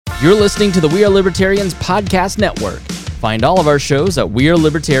You're listening to the We Are Libertarians Podcast Network. Find all of our shows at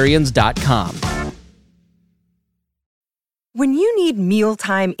wearelibertarians.com. When you need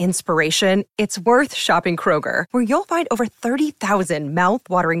mealtime inspiration, it's worth shopping Kroger, where you'll find over 30,000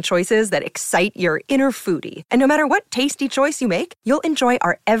 mouth-watering choices that excite your inner foodie. And no matter what tasty choice you make, you'll enjoy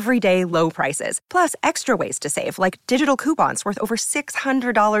our everyday low prices, plus extra ways to save, like digital coupons worth over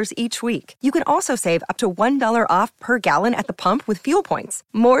 $600 each week. You can also save up to $1 off per gallon at the pump with fuel points.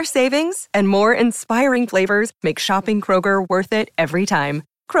 More savings and more inspiring flavors make shopping Kroger worth it every time.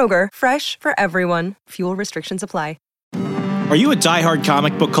 Kroger, fresh for everyone. Fuel restrictions apply. Are you a diehard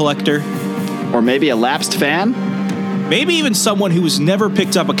comic book collector? Or maybe a lapsed fan? Maybe even someone who has never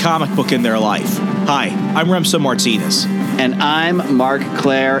picked up a comic book in their life. Hi, I'm Remso Martinez. And I'm Mark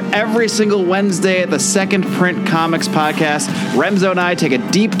Claire. Every single Wednesday at the Second Print Comics podcast, Remso and I take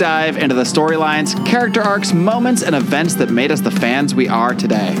a deep dive into the storylines, character arcs, moments, and events that made us the fans we are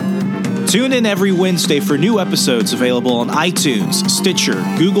today. Tune in every Wednesday for new episodes available on iTunes, Stitcher,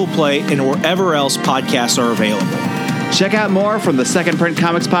 Google Play, and wherever else podcasts are available. Check out more from the Second Print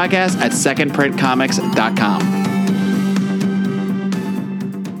Comics podcast at secondprintcomics.com.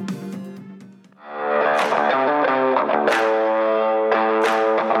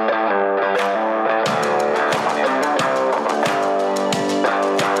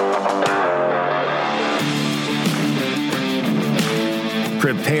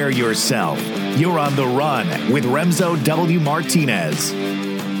 Prepare yourself. You're on the run with Remso W. Martinez.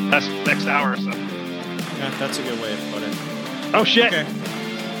 That's next hour or so. Yeah, that's a good way to put it. Oh, shit. Okay.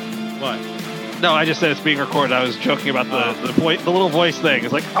 What? No, I just said it's being recorded. I was joking about the little voice thing.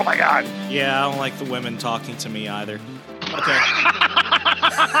 It's like, oh, my God. Yeah, I don't like the women talking to me either. Okay.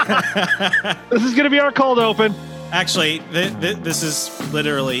 This is going to be our cold open. Actually, this is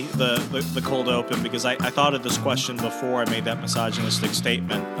literally the cold open because I thought of this question before I made that misogynistic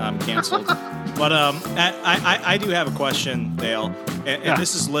statement. Canceled. But I do have a question, Dale. And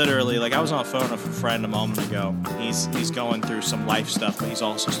this is literally, like, I was on the phone with a friend a moment ago. He's going through some life stuff, but he's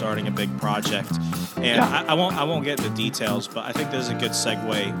also starting a big project. And I won't get into details, but I think this is a good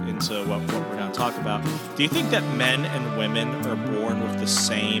segue into what we're going to talk about. Do you think that men and women are born with the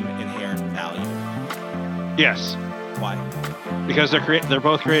same inherent value? Yes. Why? Because they're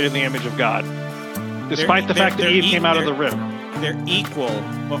both created in the image of God. Despite the fact that Eve came out of the rib. They're equal,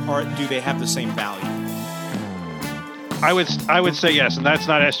 or do they have the same value? I would say yes, and that's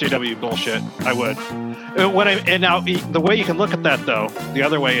not SJW bullshit. I would. And now the way you can look at that, though, the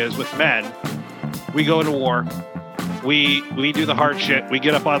other way is with men. We go to war. We do the hard shit. We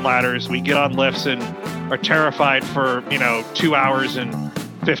get up on ladders. We get on lifts and are terrified for 2 hours and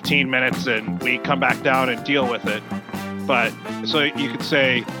 15 minutes, and we come back down and deal with it. But so you could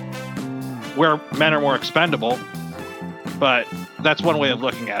say where men are more expendable, but that's one way of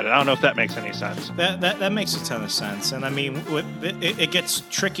looking at it. I don't know if that makes any sense. That makes a ton of sense, and I mean, it gets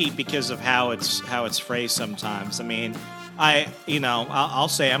tricky because of how it's phrased sometimes. I mean, I'll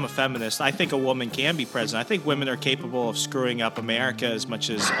say I'm a feminist. I think a woman can be president. I think women are capable of screwing up America as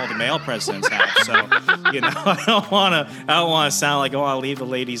much as all the male presidents have. So, I don't want to sound like I want to leave the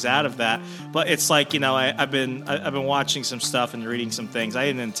ladies out of that. But it's like, I've been watching some stuff and reading some things. I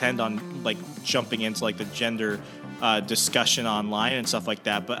didn't intend on like jumping into like the gender discussion online and stuff like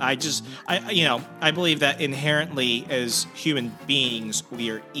that. But I believe that inherently as human beings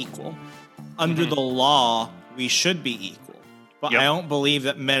we are equal. Under the law, we should be equal. But I don't believe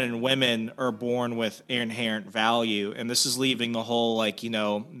that men and women are born with inherent value. And this is leaving the whole,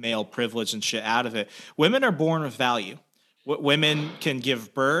 male privilege and shit out of it. Women are born with value. Women can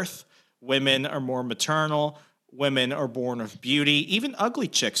give birth. Women are more maternal. Women are born of beauty. Even ugly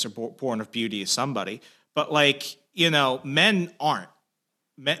chicks are born of beauty as somebody. But, men aren't.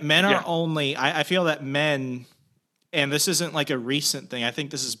 Men are only... I feel that men... And this isn't like a recent thing. I think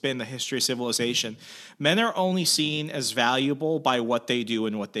this has been the history of civilization. Men are only seen as valuable by what they do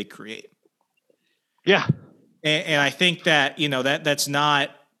and what they create. Yeah. And I think that, that's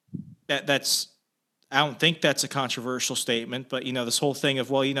not, that's, I don't think that's a controversial statement, but, this whole thing of,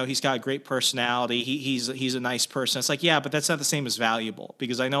 well, he's got a great personality. He's a nice person. It's like, yeah, but that's not the same as valuable,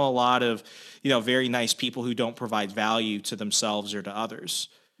 because I know a lot of, very nice people who don't provide value to themselves or to others.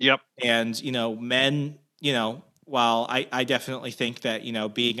 Yep. And, men, while I definitely think that,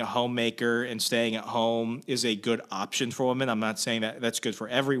 being a homemaker and staying at home is a good option for women, I'm not saying that that's good for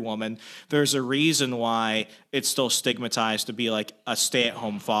every woman. There's a reason why it's still stigmatized to be like a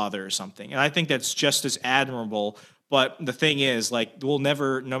stay-at-home father or something. And I think that's just as admirable. But the thing is, we'll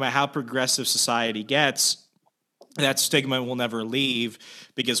never, no matter how progressive society gets, that stigma will never leave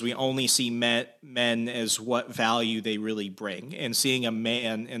because we only see men as what value they really bring. And seeing a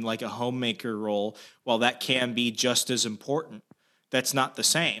man in like a homemaker role, while that can be just as important, that's not the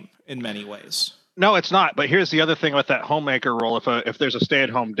same in many ways. No, it's not. But here's the other thing with that homemaker role. If there's a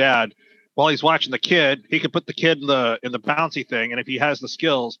stay-at-home dad, while he's watching the kid, he can put the kid in the bouncy thing, and if he has the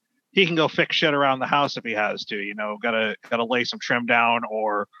skills, he can go fix shit around the house if he has to. Gotta lay some trim down,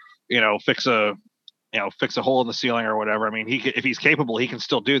 or fix a hole in the ceiling or whatever. I mean, if he's capable, he can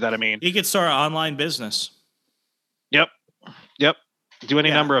still do that. I mean, he could start an online business. Yep. Do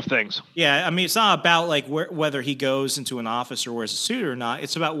any number of things. Yeah, I mean, it's not about like whether he goes into an office or wears a suit or not.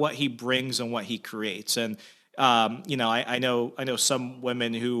 It's about what he brings and what he creates. And I know some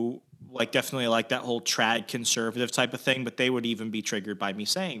women who definitely like that whole trad conservative type of thing, but they would even be triggered by me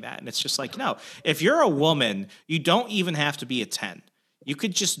saying that. And it's just like, no, if you're a woman, you don't even have to be a 10. You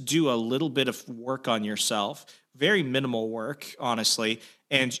could just do a little bit of work on yourself, very minimal work, honestly.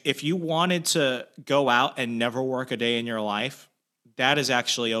 And if you wanted to go out and never work a day in your life, that is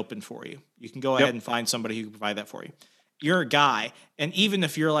actually open for you. You can go ahead and find somebody who can provide that for you. You're a guy, and even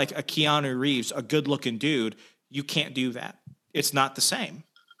if you're like a Keanu Reeves, a good-looking dude, you can't do that. It's not the same.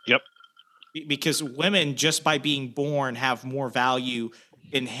 Yep. Because women, just by being born, have more value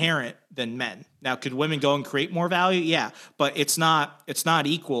inherent than men. Now, could women go and create more value? Yeah, but it's not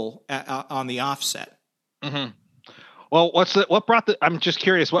equal on the offset. Mm-hmm. Well, I'm just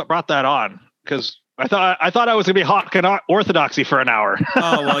curious, what brought that on? Because I thought I was going to be hawking orthodoxy for an hour.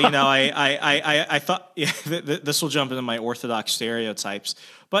 Oh, well, I thought this will jump into my orthodox stereotypes,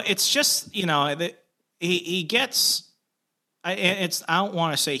 but it's just, he gets, I don't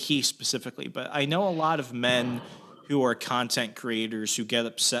want to say he specifically, but I know a lot of men who are content creators who get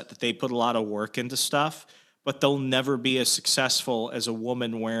upset that they put a lot of work into stuff, but they'll never be as successful as a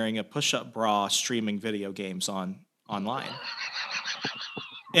woman wearing a push-up bra streaming video games online.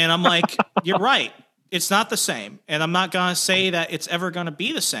 And I'm like, you're right. It's not the same. And I'm not going to say that it's ever going to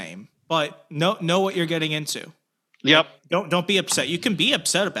be the same, but know what you're getting into. Yep. Don't be upset. You can be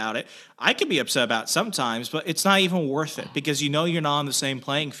upset about it. I can be upset about it sometimes, but it's not even worth it because you're not on the same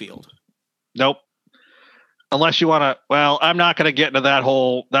playing field. Nope. Unless you want to, well, I'm not going to get into that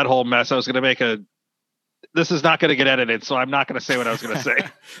whole mess. I was going to make this is not going to get edited, so I'm not going to say what I was going to say.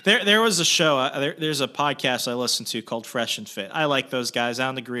 There was a show, there's a podcast I listen to called Fresh and Fit. I like those guys. I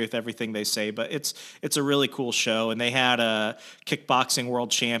don't agree with everything they say, but it's a really cool show. And they had a kickboxing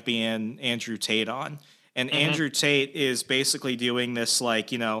world champion, Andrew Tate, on. And Andrew Tate is basically doing this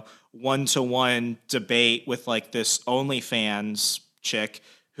one-to-one debate with this OnlyFans chick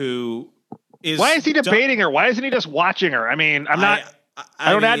who is... Why is he debating her? Why isn't he just watching her? I mean, I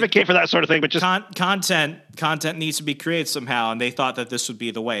don't advocate for that sort of thing, but just content needs to be created somehow, and they thought that this would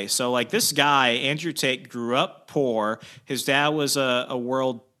be the way. So, this guy, Andrew Tate, grew up poor. His dad was a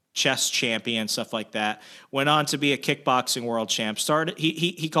world chess champion, stuff like that. Went on to be a kickboxing world champ.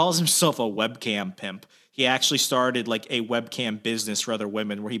 He calls himself a webcam pimp. He actually started a webcam business for other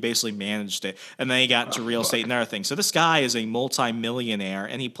women where he basically managed it. And then he got into real estate and other things. So this guy is a multi-millionaire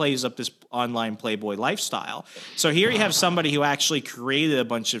and he plays up this online Playboy lifestyle. So here you have somebody who actually created a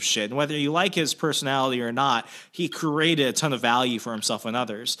bunch of shit. And whether you like his personality or not, he created a ton of value for himself and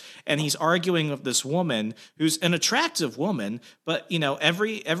others. And he's arguing with this woman who's an attractive woman, but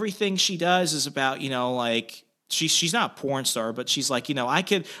everything she does is about, she's not a porn star, but she's like, I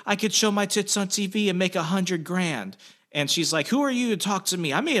could show my tits on TV and make $100,000. And she's like, who are you to talk to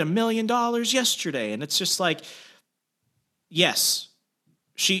me? I made $1 million yesterday. And it's just like, yes,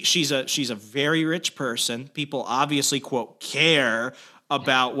 she's a very rich person. People obviously, quote, care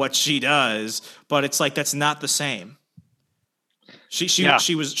about what she does, but it's that's not the same.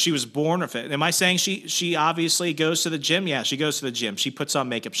 She was born with it. Am I saying she obviously goes to the gym? Yeah, she goes to the gym. She puts on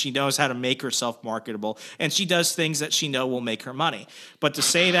makeup. She knows how to make herself marketable, and she does things that she know will make her money. But to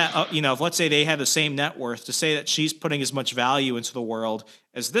say that, if let's say they have the same net worth, to say that she's putting as much value into the world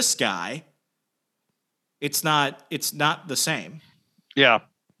as this guy, it's not the same. Yeah.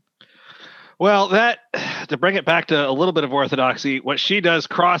 Well, to bring it back to a little bit of orthodoxy, what she does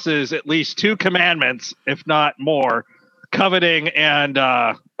crosses at least 2 commandments, if not more. Coveting and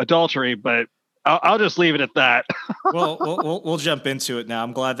adultery, but I'll just leave it at that. Well, we'll jump into it now.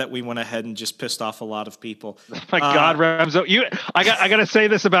 I'm glad that we went ahead and just pissed off a lot of people. My God, Remzo, I got to say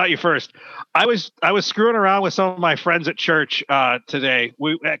this about you first. I was screwing around with some of my friends at church today.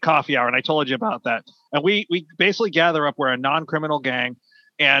 We at coffee hour, and I told you about that. And we basically gather up. We're a non-criminal gang,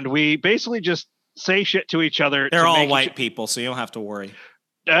 and we basically just say shit to each other. They're all white people, so you don't have to worry.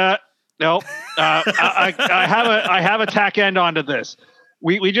 No, I have a tack end onto this.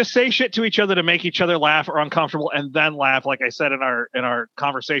 we just say shit to each other to make each other laugh or uncomfortable and then laugh, like I said in our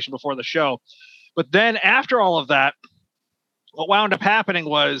conversation before the show. But then after all of that, what wound up happening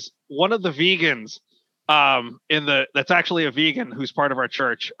was one of the vegans that's actually a vegan who's part of our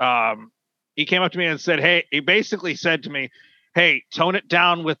church. He came up to me and said, "Hey," he basically said to me, "Hey, tone it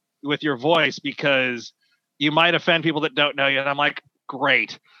down with your voice because you might offend people that don't know you." And I'm like,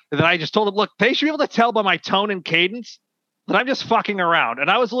 "Great." And then I just told him, "Look, they should be able to tell by my tone and cadence that I'm just fucking around." And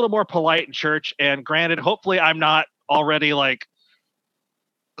I was a little more polite in church. And granted, hopefully I'm not already like,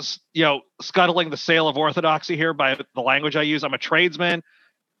 scuttling the sail of orthodoxy here by the language I use. I'm a tradesman.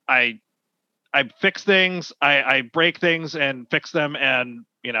 I fix things. I break things and fix them. And,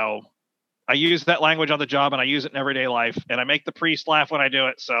 I use that language on the job and I use it in everyday life. And I make the priest laugh when I do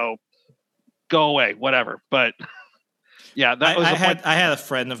it. So go away, whatever. But yeah, I had a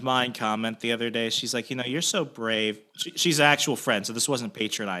friend of mine comment the other day. She's like, you're so brave. She's an actual friend, so this wasn't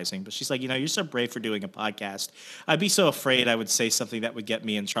patronizing. But she's like, you're so brave for doing a podcast. I'd be so afraid I would say something that would get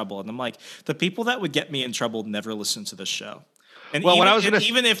me in trouble. And I'm like, the people that would get me in trouble never listen to the show. And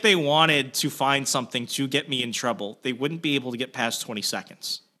even if they wanted to find something to get me in trouble, they wouldn't be able to get past 20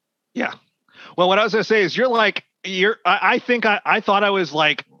 seconds. Yeah. Well, what I was going to say is I think I thought I was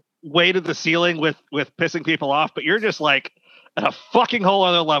like way to the ceiling with pissing people off, but you're just like at a fucking whole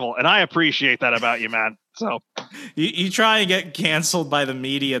other level. And I appreciate that about you, man. So you try and get canceled by the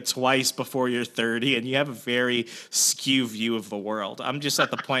media twice before you're 30 and you have a very skew view of the world. I'm just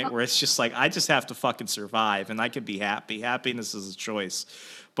at the point where it's just like, I just have to fucking survive and I can be happy. Happiness is a choice.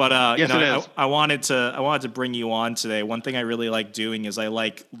 But yes, it is. I wanted to bring you on today. One thing I really like doing is I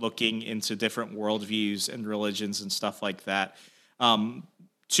like looking into different worldviews and religions and stuff like that.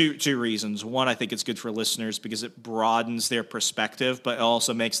 Two reasons. One, I think it's good for listeners because it broadens their perspective, but it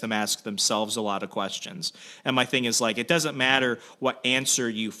also makes them ask themselves a lot of questions. And my thing is like, it doesn't matter what answer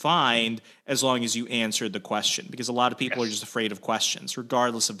you find as long as you answered the question, because a lot of people are just afraid of questions,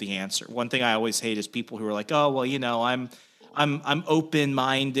 regardless of the answer. One thing I always hate is people who are like, oh, well, I'm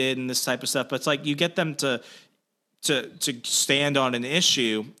open-minded and this type of stuff. But it's like you get them to stand on an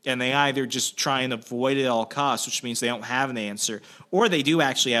issue and they either just try and avoid it at all costs, which means they don't have an answer, or they do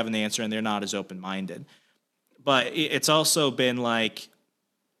actually have an answer and they're not as open-minded. But it's also been like,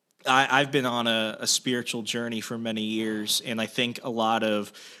 I've been on a spiritual journey for many years, and I think a lot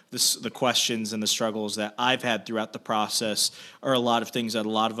of the questions and the struggles that I've had throughout the process are a lot of things that a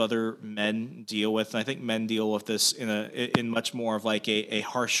lot of other men deal with. And I think men deal with this in much more of like a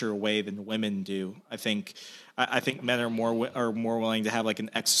harsher way than women do. I think men are more willing to have like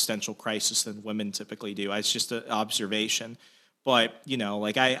an existential crisis than women typically do. It's just an observation. But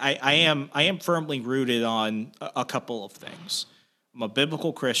like I am firmly rooted on a couple of things. I'm a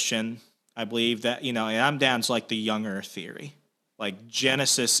biblical Christian. I believe that, and I'm down to like the young earth theory. Like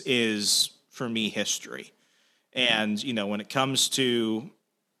Genesis is for me history. And, when it comes to,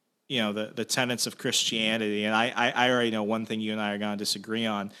 the tenets of Christianity, and I already know one thing you and I are going to disagree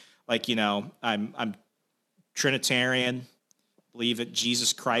on. Like, I'm Trinitarian. Believe that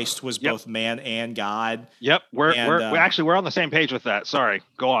Jesus Christ was both man and God. Yep, we're on the same page with that. Sorry,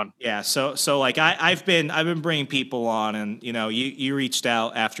 go on. Yeah, so like I've been bringing people on, and you reached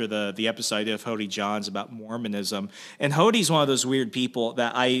out after the episode I did of Hody Johns about Mormonism, and Hody's one of those weird people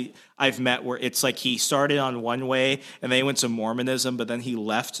that I've met where it's like he started on one way and they went to Mormonism, but then he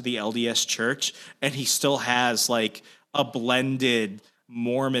left the LDS Church, and he still has like a blended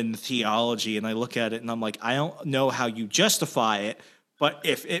Mormon theology. And I look at it and I'm like, I don't know how you justify it, but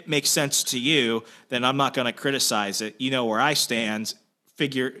if it makes sense to you, then I'm not going to criticize it. You know where I stand.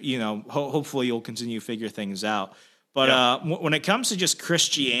 Hopefully you'll continue to figure things out. But when it comes to just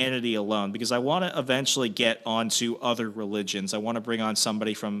Christianity alone, because I want to eventually get onto other religions, I want to bring on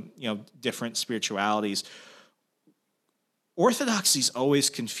somebody from different spiritualities. Orthodoxy's always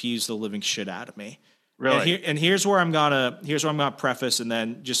confused the living shit out of me. Really? And here's where I'm gonna preface, and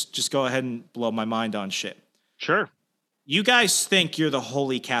then just go ahead and blow my mind on shit. Sure. You guys think you're the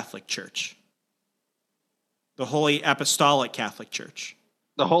Holy Catholic Church, the Holy Apostolic Catholic Church,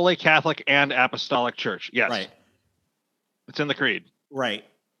 the Holy Catholic and Apostolic Church. Yes. Right. It's in the creed. Right.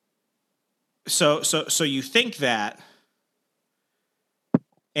 So you think that,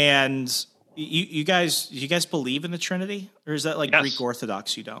 and you guys believe in the Trinity, or is that like Greek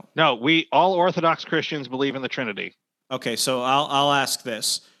Orthodox? You don't? No, all Orthodox Christians believe in the Trinity. Okay, so I'll ask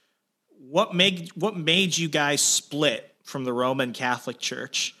this: what made you guys split from the Roman Catholic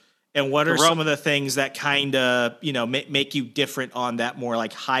Church, and what are some of the things that kind of make you different on that more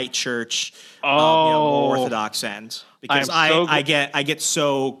like high church, more Orthodox end? Because I get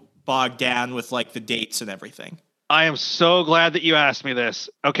so bogged down with like the dates and everything. I am so glad that you asked me this.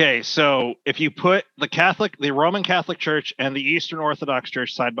 Okay, so if you put the Roman Catholic Church and the Eastern Orthodox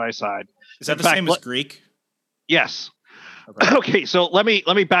Church side by side, Is that the same as Greek? Yes. Okay, so let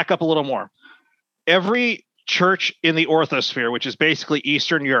me back up a little more. Every church in the Orthosphere, which is basically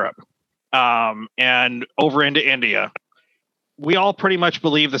Eastern Europe, and over into India, we all pretty much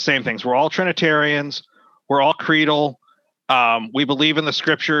believe the same things. We're all Trinitarians. We're all creedal. We believe in the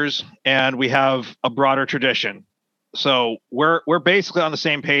scriptures, and we have a broader tradition. So we're basically on the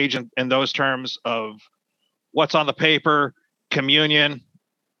same page in those terms of what's on the paper, communion.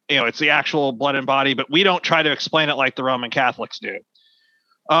 It's the actual blood and body, but we don't try to explain it like the Roman Catholics do.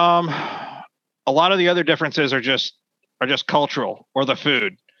 A lot of the other differences are just cultural, or the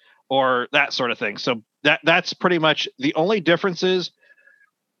food, or that sort of thing. So that's pretty much the only differences.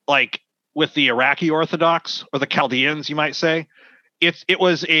 Like with the Iraqi Orthodox, or the Chaldeans, you might say, it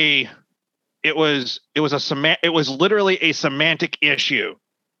was literally a semantic issue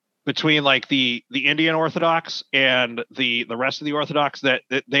between like the Indian Orthodox and the rest of the Orthodox that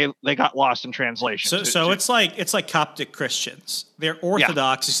they got lost in translation. So it's like Coptic Christians. They're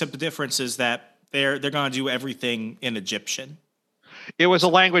Orthodox, except the difference is that they're going to do everything in Egyptian. It was a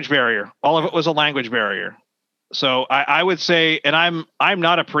language barrier. All of it was a language barrier. So I would say, and I'm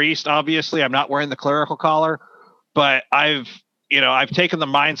not a priest, obviously. I'm not wearing the clerical collar, but I've taken the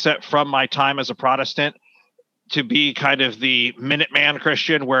mindset from my time as a Protestant to be kind of the Minuteman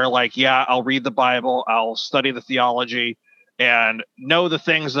Christian, where like, yeah, I'll read the Bible, I'll study the theology, and know the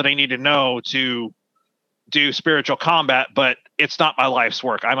things that I need to know to do spiritual combat, but it's not my life's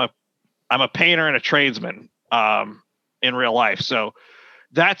work. I'm a painter and a tradesman in real life. So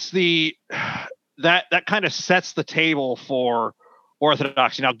that's that kind of sets the table for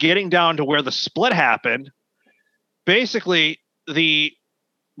Orthodoxy. Now, getting down to where the split happened, basically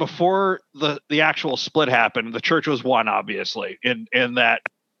before the actual split happened, the church was one, obviously, in that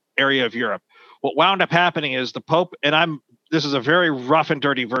area of Europe. What wound up happening is the Pope, and this is a very rough and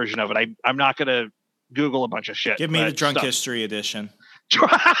dirty version of it. I'm not going to Google a bunch of shit. Give me the drunk history edition.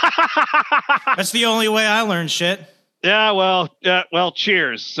 That's the only way I learn shit. Yeah, well,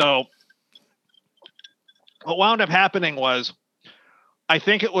 cheers. So what wound up happening was, I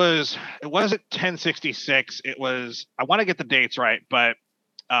think it wasn't 1066. It was, I want to get the dates right, but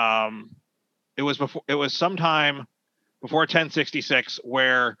it was sometime before 1066,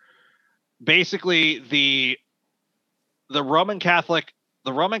 where basically the Roman Catholic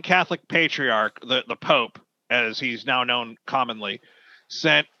patriarch, the Pope, as he's now known commonly,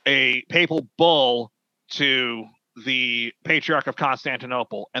 sent a papal bull to the Patriarch of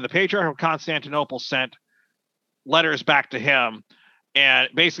Constantinople, and the Patriarch of Constantinople sent letters back to him, and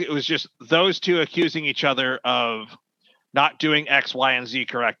basically it was just those two accusing each other of not doing X, Y, and Z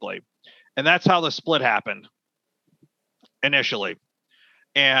correctly. And that's how the split happened initially.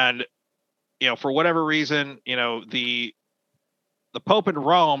 And, for whatever reason, the Pope in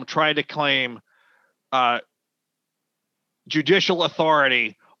Rome tried to claim judicial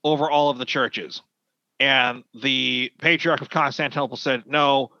authority over all of the churches. And the Patriarch of Constantinople said,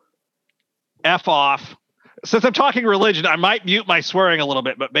 no, F off. Since I'm talking religion, I might mute my swearing a little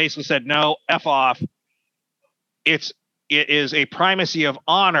bit, but basically said, no, F off. It is a primacy of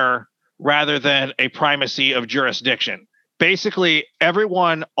honor rather than a primacy of jurisdiction. Basically,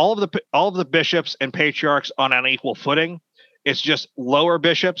 everyone, all of the bishops and patriarchs on an equal footing. It's just lower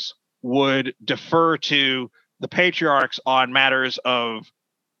bishops would defer to the patriarchs on matters of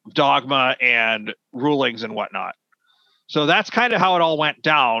dogma and rulings and whatnot. So that's kind of how it all went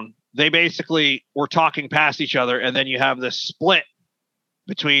down. They basically were talking past each other, and then you have this split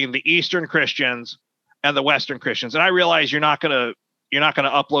between the Eastern Christians and the Western Christians. And I realize you're not gonna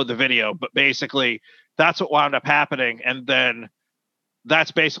upload the video, but basically that's what wound up happening. And then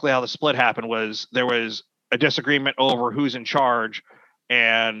that's basically how the split happened. Was there was a disagreement over who's in charge,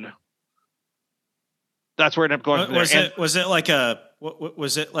 and that's where it ended up going. Was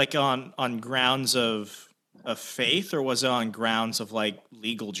it like on grounds of faith, or was it on grounds of like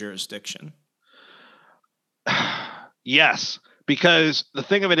legal jurisdiction? Yes, because the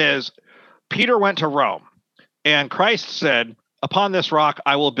thing of it is, Peter went to Rome, and Christ said, "Upon this rock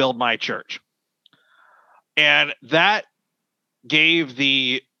I will build my church," and that gave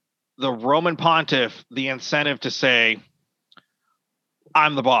the Roman pontiff the incentive to say,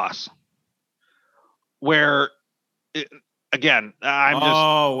 "I'm the boss." Again,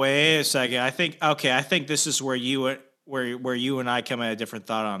 Oh, wait a second. I think this is where you and I come at a different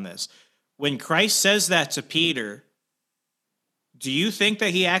thought on this. When Christ says that to Peter, do you think that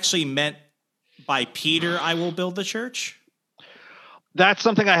he actually meant by Peter, I will build the church? That's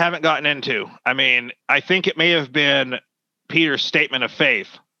something I haven't gotten into. I mean, I think it may have been Peter's statement of faith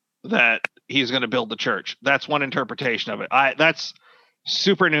that he's going to build the church. That's one interpretation of it. That's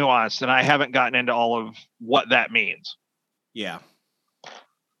super nuanced, and I haven't gotten into all of what that means. Yeah.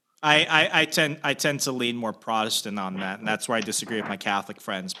 I tend to lean more Protestant on that, and that's where I disagree with my Catholic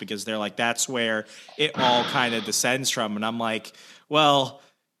friends, because they're like, that's where it all kind of descends from. And I'm like, well,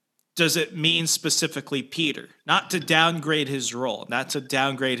 does it mean specifically Peter? Not to downgrade his role, not to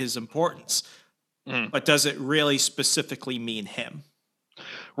downgrade his importance, but does it really specifically mean him?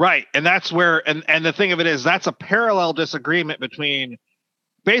 Right. And that's where, and the thing of it is, that's a parallel disagreement between,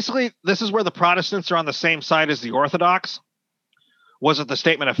 basically, this is where the Protestants are on the same side as the Orthodox. Was it the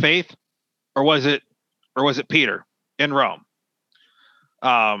statement of faith, or was it Peter in Rome?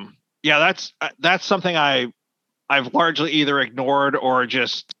 Yeah, that's something I've largely either ignored or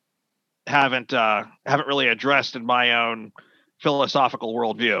just haven't really addressed in my own philosophical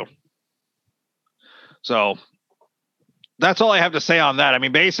worldview. So that's all I have to say on that. I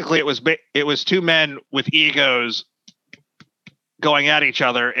mean, basically, it was two men with egos going at each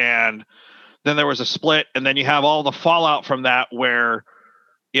other, and then there was a split, and then you have all the fallout from that, where,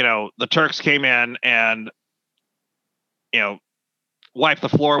 you know, the Turks came in and, you know, wiped the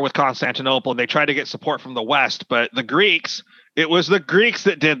floor with Constantinople, and they tried to get support from the West. But the Greeks, it was the Greeks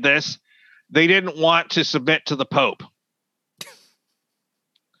that did this. They didn't want to submit to the Pope.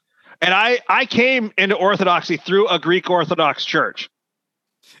 And I came into Orthodoxy through a Greek Orthodox church.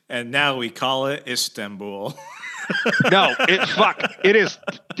 And now we call it Istanbul. No, it is,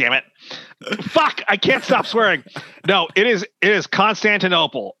 damn it. Fuck, I can't stop swearing. No, it is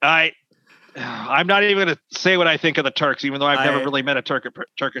Constantinople. I'm not even going to say what I think of the Turks, even though I've never really met a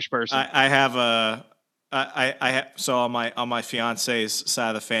Turkish person. I have so on my fiance's side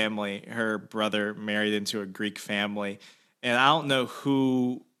of the family, her brother married into a Greek family, and I don't know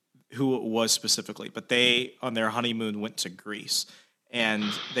who it was specifically, but they, on their honeymoon, went to Greece. And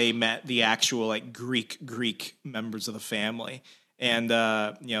they met the actual like Greek members of the family, and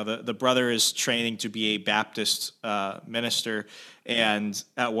you know, the brother is training to be a Baptist minister. And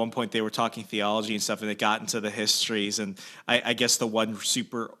at one point they were talking theology and stuff, and they got into the histories. And I guess the one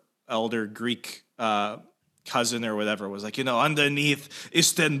super elder Greek cousin or whatever was like, you know, underneath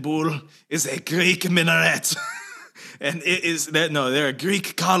Istanbul is a Greek minaret. And it is that there are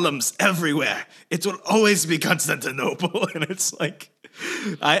Greek columns everywhere. It will always be Constantinople. And it's like,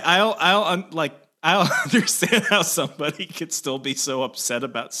 I don't understand how somebody could still be so upset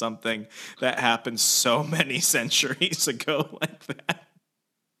about something that happened so many centuries ago like that.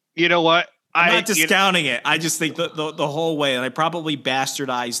 You know what? I'm not discounting it. I just think the whole way, and I probably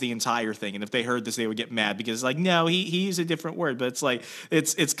bastardized the entire thing. And if they heard this, they would get mad, because like, no, he used a different word. But it's like,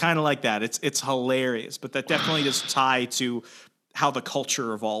 it's kind of like that. It's hilarious, but that definitely does tie to how the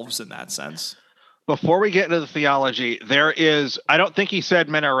culture evolves in that sense. Before we get into the theology, I don't think he said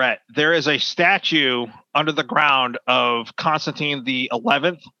minaret. There is a statue under the ground of Constantine the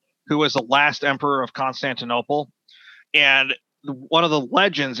 11th, who was the last emperor of Constantinople. And one of the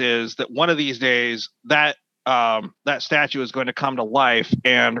legends is that one of these days that statue is going to come to life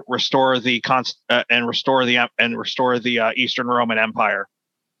and restore the Eastern Roman Empire.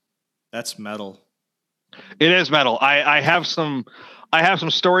 That's metal. It is metal. I have some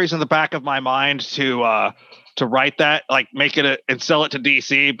stories in the back of my mind to write that, like make it and sell it to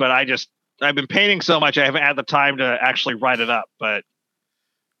DC, but I've been painting so much I haven't had the time to actually write it up. But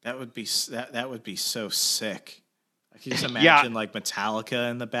that would be so sick. I can just imagine like Metallica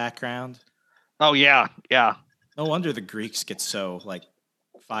in the background. Oh yeah. No wonder the Greeks get so like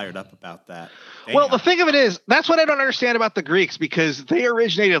fired up about that. Damn. Well, the thing of it is, that's what I don't understand about the Greeks, because they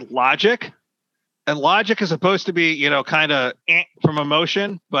originated logic. And logic is supposed to be, you know, kind of from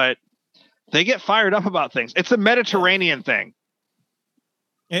emotion, but they get fired up about things. It's a Mediterranean thing.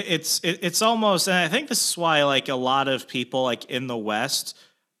 It's almost, and I think this is why like a lot of people like in the West,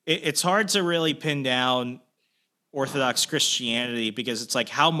 it's hard to really pin down Orthodox Christianity, because it's like,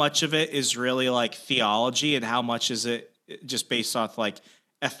 how much of it is really like theology and how much is it just based off like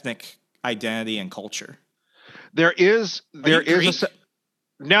ethnic identity and culture?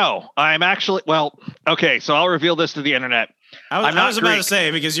 No, I'm actually, well, okay, so I'll reveal this to the internet. I was about to say,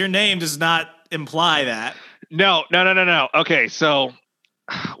 because your name does not imply that. No. Okay, so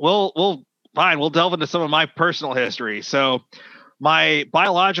we'll delve into some of my personal history. So my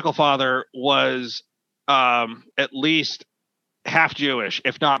biological father was at least half Jewish,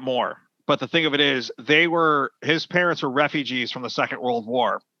 if not more. But the thing of it is, his parents were refugees from the Second World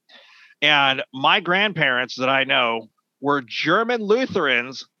War. And my grandparents that I know were German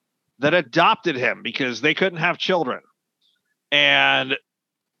Lutherans that adopted him because they couldn't have children. And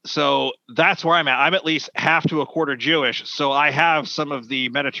so that's where I'm at. I'm at least half to a quarter Jewish, so I have some of the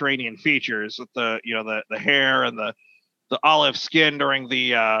Mediterranean features with the hair and the olive skin during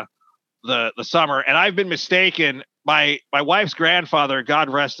the summer. And I've been mistaken. My wife's grandfather, God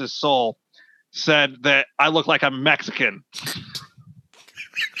rest his soul, said that I look like I'm Mexican.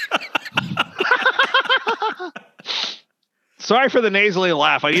 Sorry for the nasally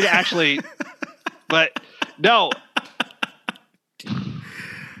laugh. I need to actually, but no.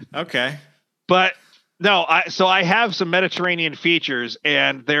 Okay. But no, I have some Mediterranean features,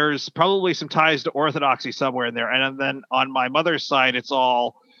 and there's probably some ties to Orthodoxy somewhere in there. And then on my mother's side, it's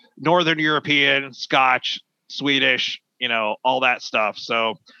all Northern European, Scotch, Swedish, all that stuff.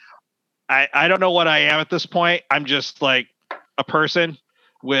 So I don't know what I am at this point. I'm just like a person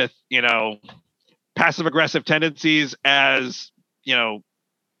with, passive aggressive tendencies as,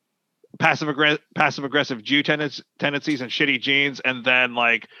 passive aggressive Jew tendencies and shitty genes, and then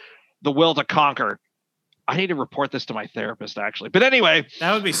like the will to conquer. I need to report this to my therapist, actually. But anyway,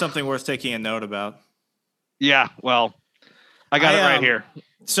 that would be something worth taking a note about. Yeah, well, I got it right here.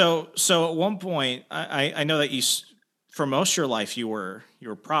 So at one point, I know that for most of your life, you were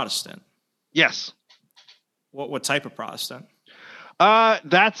Protestant. Yes. What type of Protestant?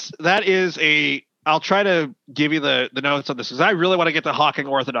 That is I'll try to give you the notes on this, because I really want to get to Hawking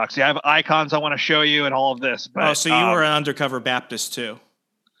Orthodoxy. I have icons I want to show you and all of this. But, so you were an undercover Baptist too?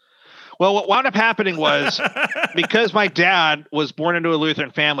 Well, what wound up happening was, because my dad was born into a Lutheran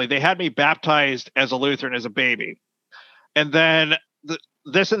family, they had me baptized as a Lutheran as a baby. And then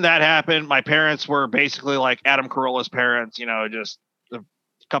this and that happened. My parents were basically like Adam Carolla's parents, just a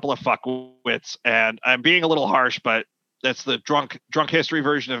couple of fuckwits. And I'm being a little harsh, but that's the drunk history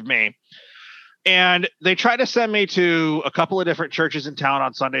version of me. And they tried to send me to a couple of different churches in town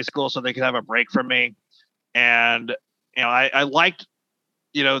on Sunday school so they could have a break from me. And, I liked,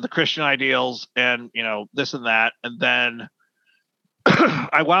 the Christian ideals and, this and that. And then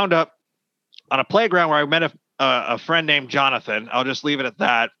I wound up on a playground where I met a friend named Jonathan. I'll just leave it at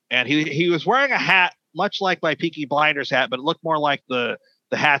that. And he was wearing a hat, much like my Peaky Blinders hat, but it looked more like the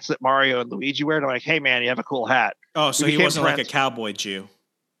hats that Mario and Luigi wear. And I'm like, hey man, you have a cool hat. Oh, so he wasn't like a cowboy Jew.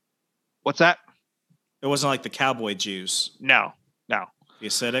 What's that? It wasn't like the cowboy Jews. No. The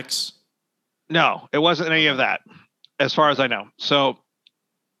Hasidics? No, it wasn't any of that, as far as I know. So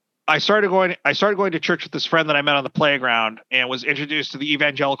I started going to church with this friend that I met on the playground, and was introduced to the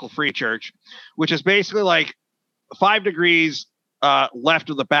Evangelical Free Church, which is basically like 5 degrees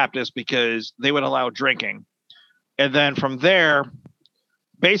left of the Baptist, because they would allow drinking. And then from there,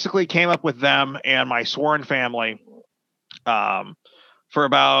 basically came up with them and my sworn family for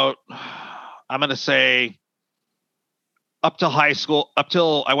about, I'm going to say, up to high school, up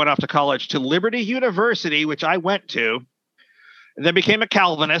till I went off to college, to Liberty University, which I went to, and then became a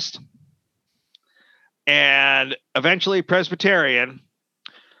Calvinist, and eventually Presbyterian.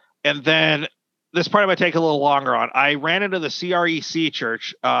 And then this part I might take a little longer on. I ran into the CREC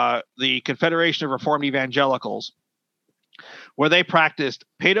Church, the Confederation of Reformed Evangelicals, where they practiced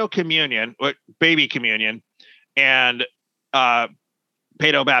pedo communion, baby communion, and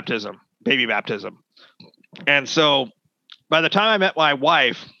pedo baptism, baby baptism. And so by the time I met my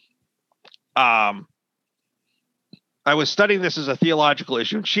wife, I was studying this as a theological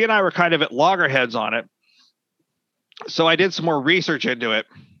issue, and she and I were kind of at loggerheads on it. So I did some more research into it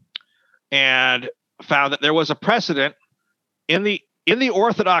and found that there was a precedent in the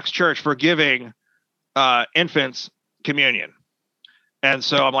Orthodox Church for giving infants communion. And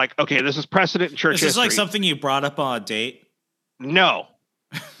so I'm like, okay, this is precedent in church history. Is this like something you brought up on a date? No.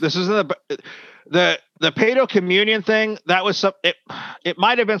 This is the pedo communion thing. That was it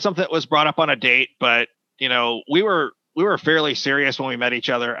might have been something that was brought up on a date, but we were fairly serious when we met each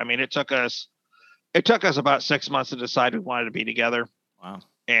other. I mean, it took us about 6 months to decide we wanted to be together. Wow.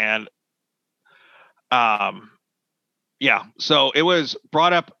 And yeah, so it was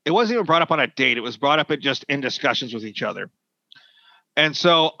brought up. It wasn't even brought up on a date. It was brought up just in discussions with each other. And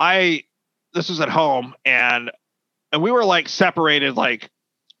so this was at home, and we were like separated. Like,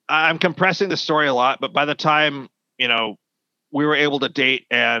 I'm compressing the story a lot, but by the time we were able to date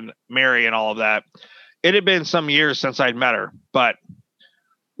and marry and all of that, it had been some years since I'd met her. But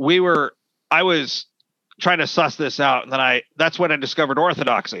I was trying to suss this out, and then that's when I discovered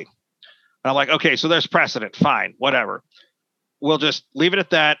Orthodoxy. And I'm like, okay, so there's precedent. Fine, whatever. We'll just leave it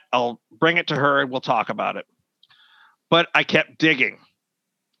at that. I'll bring it to her and we'll talk about it. But I kept digging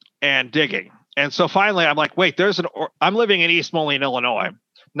and digging. And so finally I'm like, wait, I'm living in East Moline, Illinois,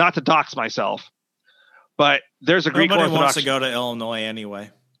 not to dox myself, but there's a Greek Nobody Orthodox. wants to go to Illinois anyway.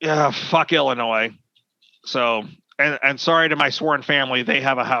 Yeah, fuck Illinois. So and sorry to my sworn family, they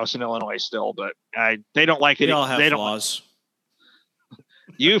have a house in Illinois still, but they don't like it. We all have they flaws.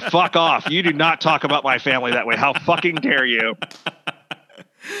 You fuck off. You do not talk about my family that way. How fucking dare you?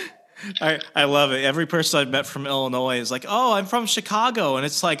 I love it. Every person I've met from Illinois is like, "Oh, I'm from Chicago," and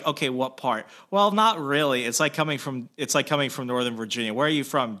it's like, "Okay, what part?" Well, not really. It's like coming from Northern Virginia. Where are you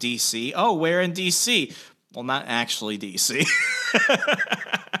from? DC. Oh, where in DC? Well, not actually DC.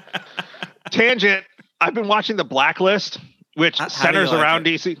 Tangent. I've been watching The Blacklist, which centers around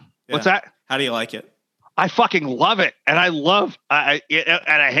DC. Yeah. What's that? How do you like it? I fucking love it, and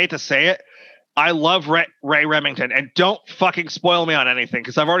I hate to say it, I love Ray Remington, and don't fucking spoil me on anything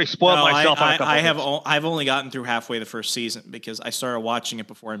because I've already spoiled myself on a couple of things. I've only gotten through halfway the first season because I started watching it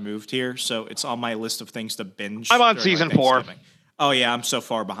before I moved here, so it's on my list of things to binge. I'm on season 4. Oh yeah, I'm so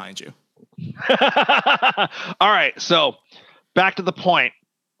far behind you. All right, so back to the point.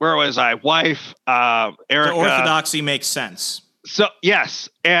 Where was I? Wife, Erica. The orthodoxy makes sense. So yes,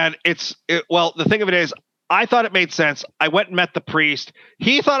 and well, the thing of it is, I thought it made sense. I went and met the priest.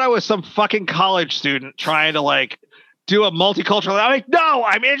 He thought I was some fucking college student trying to like do a multicultural. I'm like, no,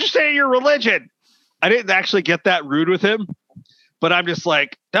 I'm interested in your religion. I didn't actually get that rude with him, but I'm just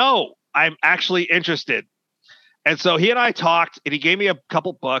like, no, I'm actually interested. And so he and I talked, and he gave me a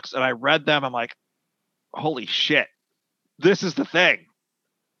couple books, and I read them. I'm like, holy shit, this is the thing.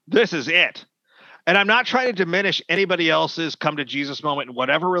 This is it. And I'm not trying to diminish anybody else's come to Jesus moment in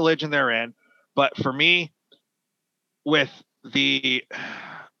whatever religion they're in. But for me, and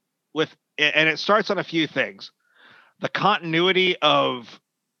it starts on a few things. The continuity of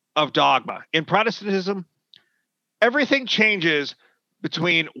dogma. In Protestantism, everything changes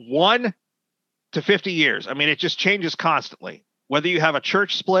between 1 to 50 years. I mean, it just changes constantly. Whether you have a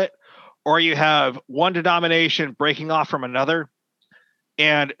church split or you have one denomination breaking off from another.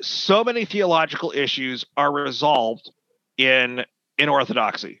 And so many theological issues are resolved in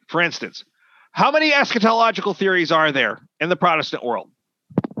orthodoxy. For instance, how many eschatological theories are there in the Protestant world?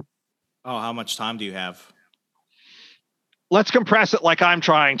 Oh, how much time do you have? Let's compress it like I'm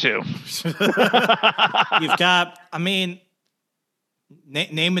trying to. You've got, I mean,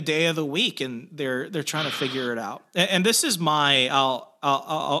 name a day of the week, and they're trying to figure it out. And this is my,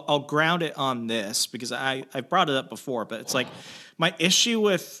 I'll ground it on this because I've brought it up before, but it's like my issue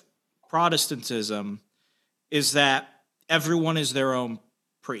with Protestantism is that everyone is their own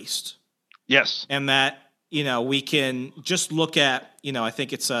priest. Yes. And that, we can just look at, I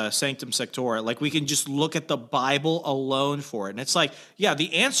think it's a Sanctum Sectora. Like we can just look at the Bible alone for it. And it's like, yeah,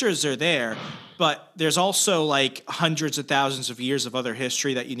 the answers are there, but there's also like hundreds of thousands of years of other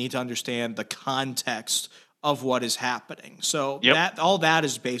history that you need to understand the context of what is happening. So all that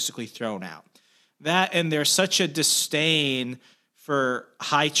is basically thrown out. That, and there's such a disdain for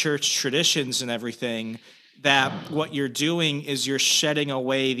high church traditions and everything that what you're doing is you're shedding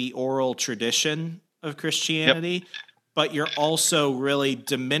away the oral tradition of Christianity, but you're also really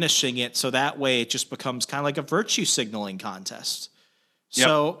diminishing it. So that way it just becomes kind of like a virtue signaling contest.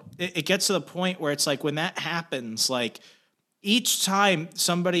 So it gets to the point where it's like when that happens, like each time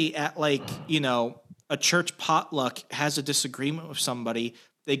somebody at like, a church potluck has a disagreement with somebody,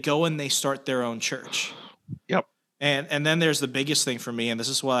 they go and they start their own church. Yep. And then there's the biggest thing for me, and this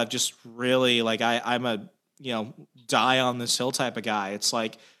is what I've just really like. I'm a die on this hill type of guy. It's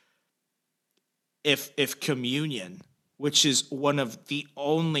like if communion, which is one of the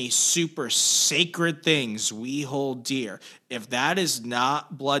only super sacred things we hold dear, if that is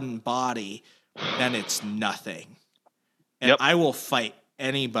not blood and body, then it's nothing. And I will fight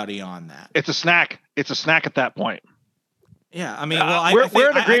anybody on that. It's a snack. It's a snack at that point. Yeah, I mean, well, we're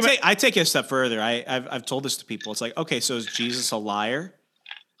in agreement. I take it a step further. I've told this to people. It's like, okay, so is Jesus a liar?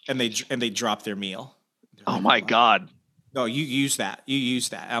 And they drop their meal. Oh my God! No, you use that.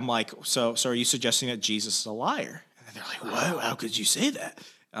 I'm like, so are you suggesting that Jesus is a liar? And they're like, what? How could you say that?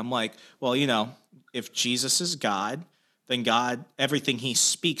 I'm like, well, if Jesus is God, then God, everything he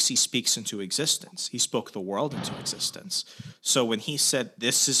speaks into existence. He spoke the world into existence. So when he said,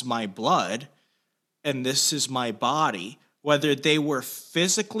 this is my blood and this is my body, whether they were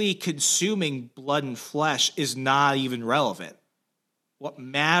physically consuming blood and flesh is not even relevant. What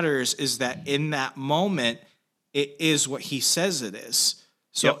matters is that in that moment, it is what he says it is.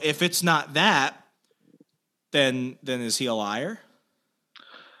 So if it's not that, then is he a liar?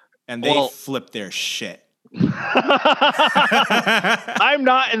 And they flip their shit. I'm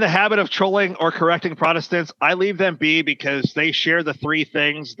not in the habit of trolling or correcting Protestants. I leave them be because they share the three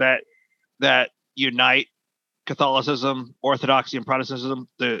things that unite Catholicism, Orthodoxy, and Protestantism: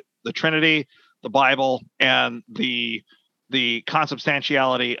 the Trinity, the Bible, and the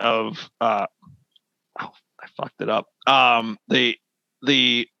consubstantiality of I fucked it up.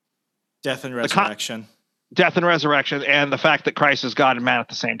 The Death and resurrection. Death and resurrection, and the fact that Christ is God and man at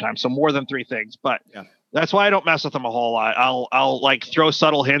the same time. So more than 3 things, but that's why I don't mess with them a whole lot. I'll like throw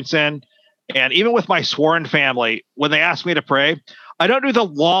subtle hints in, and even with my sworn family, when they ask me to pray, I don't do the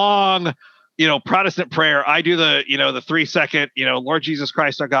long, Protestant prayer. I do the 3-second, Lord Jesus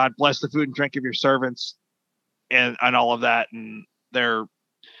Christ, our God, bless the food and drink of your servants, and all of that, and they're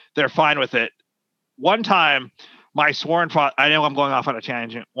fine with it. One time, my sworn father. I know I'm going off on a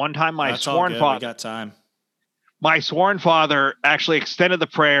tangent. One time, my sworn father. We got time. My sworn father actually extended the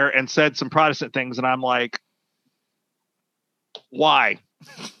prayer and said some Protestant things. And I'm like, why?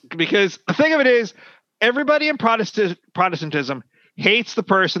 Because the thing of it is, everybody in Protestantism hates the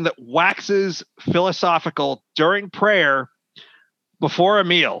person that waxes philosophical during prayer before a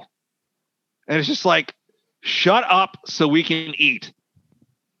meal. And it's just like, shut up so we can eat.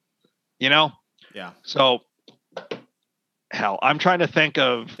 Yeah. So hell, I'm trying to think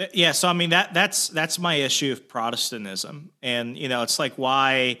of. Yeah. So, I mean, that's my issue of Protestantism. And, it's like,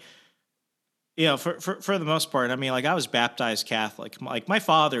 why, for the most part, I mean, like, I was baptized Catholic. Like, my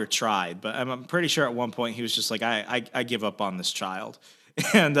father tried, but I'm pretty sure at one point he was just like, I give up on this child.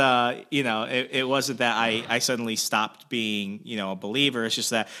 And, it wasn't that I suddenly stopped being, a believer. It's just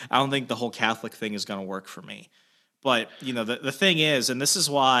that I don't think the whole Catholic thing is going to work for me. But, the thing is, and this is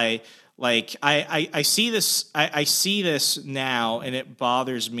why, like, I see this now, and it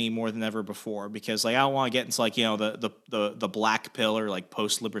bothers me more than ever before, because, like, I don't want to get into, like, the black pill or, like,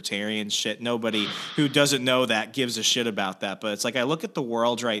 post-libertarian shit. Nobody who doesn't know that gives a shit about that. But it's like, I look at the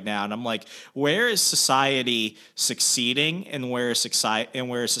world right now, and I'm like, where is society succeeding, and where is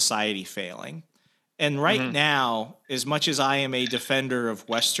society failing? And right now, as much as I am a defender of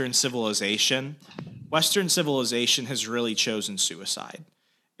Western civilization has really chosen suicide.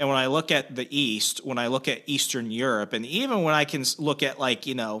 And when I look at the East, when I look at Eastern Europe, and even when I can look at, like,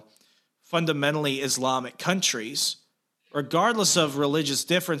 fundamentally Islamic countries, regardless of religious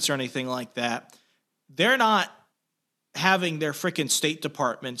difference or anything like that, they're not having their freaking State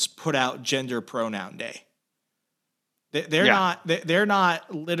Departments put out Gender Pronoun Day. They're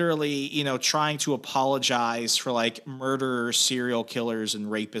not literally, trying to apologize for, like, murderers, serial killers, and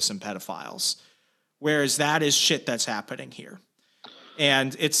rapists and pedophiles. Whereas that is shit that's happening here.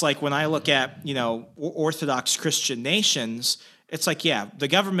 And it's like, when I look at, Orthodox Christian nations, it's like, yeah, the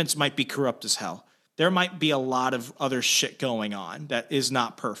governments might be corrupt as hell. There might be a lot of other shit going on that is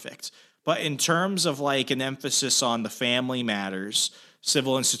not perfect. But in terms of, like, an emphasis on the family matters,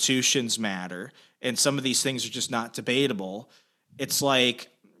 civil institutions matter, and some of these things are just not debatable, it's like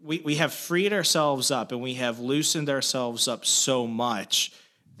we have freed ourselves up and we have loosened ourselves up so much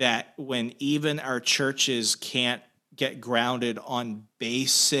that when even our churches can't get grounded on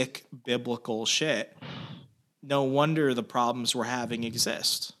basic biblical shit, no wonder the problems we're having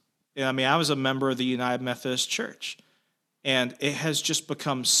exist. I mean, I was a member of the United Methodist Church, and it has just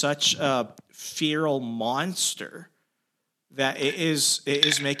become such a feral monster that it is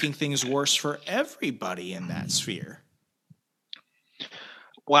making things worse for everybody in that sphere.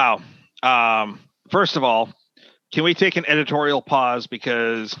 Wow. First of all, can we take an editorial pause,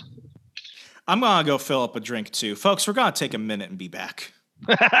 because I'm going to go fill up a drink too. Folks, we're going to take a minute and be back.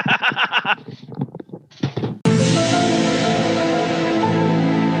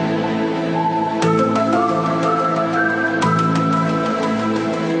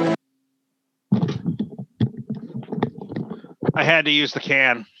 I had to use the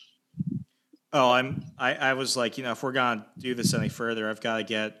can. Oh, I was like, if we're going to do this any further, I've got to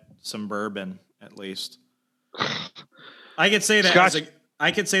get some bourbon at least. I could say that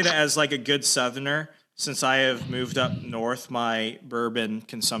as like a good Southerner, since I have moved up north, my bourbon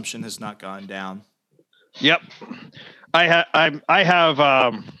consumption has not gone down. Yep. I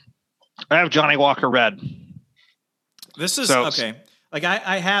have Johnny Walker Red. This is okay. Like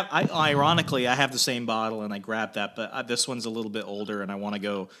ironically, I have the same bottle and I grabbed that, but this one's a little bit older and I want to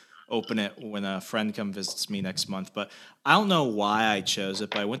go open it when a friend comes visits me next month. But I don't know why I chose it,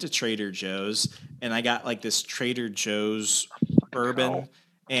 but I went to Trader Joe's and I got like this Trader Joe's bourbon,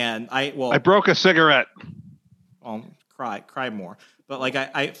 and I broke a cigarette. Well, cry more. But like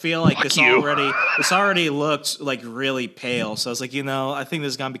I feel like this already looked like really pale. So I was like, I think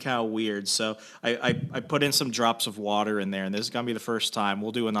this is gonna be kind of weird. So I put in some drops of water in there, and this is gonna be the first time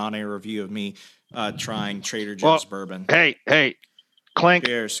we'll do an on-air review of me trying Trader Joe's bourbon. Hey, clink.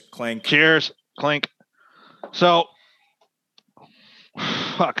 Cheers, clink. Cheers, clink. So,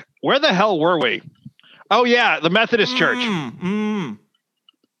 fuck. Where the hell were we? Oh yeah, the Methodist Church.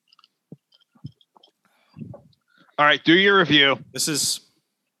 All right, do your review. This is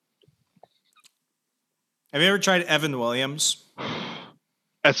Have you ever tried Evan Williams?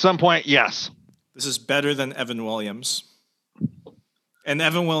 At some point, yes. This is better than Evan Williams. And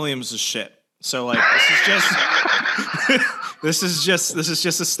Evan Williams is shit. So like this is just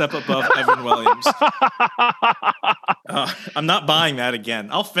a step above Evan Williams. I'm not buying that again.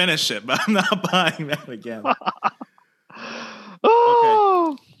 I'll finish it, but I'm not buying that again.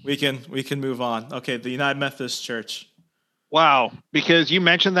 Okay. We can move on. Okay, the United Methodist Church. Wow, because you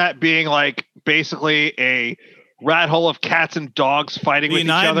mentioned that being like basically a rat hole of cats and dogs fighting with each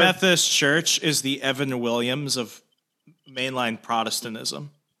other. The United Methodist Church is the Evan Williams of mainline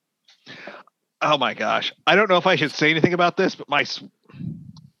Protestantism. Oh my gosh. I don't know if I should say anything about this, but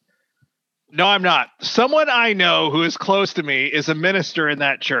no, I'm not. Someone I know who is close to me is a minister in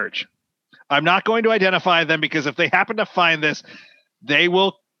that church. I'm not going to identify them because if they happen to find this, there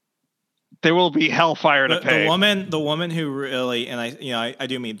will be hellfire to pay. The woman who really, and I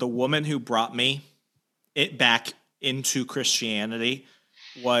do mean the woman who brought me back into Christianity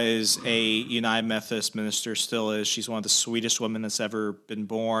was a United Methodist minister, still is. She's one of the sweetest women that's ever been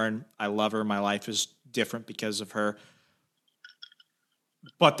born. I love her. My life is different because of her.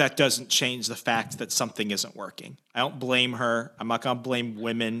 But that doesn't change the fact that something isn't working. I don't blame her. I'm not going to blame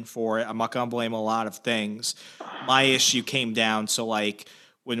women for it. I'm not going to blame a lot of things. My issue came down to like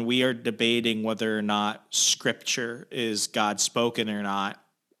when we are debating whether or not scripture is God spoken or not,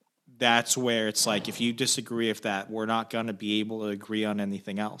 that's where it's like, if you disagree with that, we're not going to be able to agree on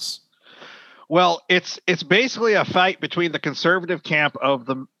anything else. Well, it's basically a fight between the conservative camp of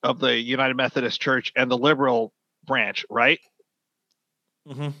the United Methodist Church and the liberal branch, right?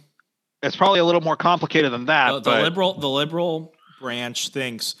 Mm-hmm. It's probably a little more complicated than that. The liberal branch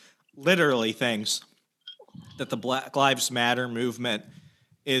literally thinks that the Black Lives Matter movement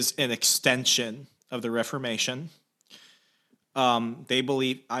is an extension of the Reformation. They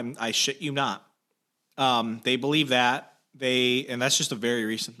believe, I shit you not. They believe that and that's just a very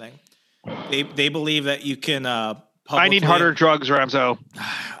recent thing. They believe that you can, I need harder drugs, Remzo.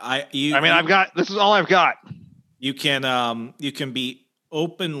 This is all I've got. You can be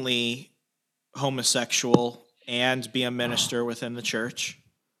openly homosexual and be a minister within the church.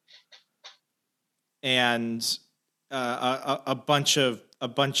 And, a bunch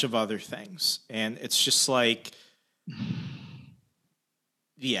of other things. And it's just like,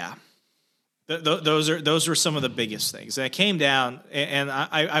 yeah, those were some of the biggest things. And it came down, and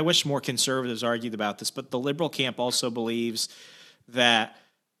I wish more conservatives argued about this, but the liberal camp also believes that,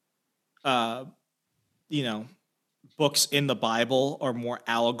 books in the Bible are more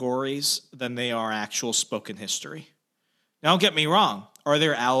allegories than they are actual spoken history. Now, don't get me wrong. Are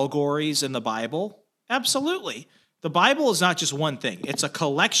there allegories in the Bible? Absolutely. The Bible is not just one thing. It's a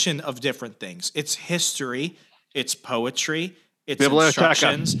collection of different things. It's history, it's poetry, it's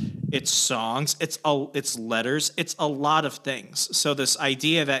instructions, it's songs, it's letters, it's a lot of things. So this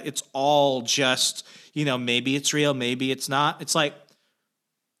idea that it's all just, maybe it's real, maybe it's not. It's like,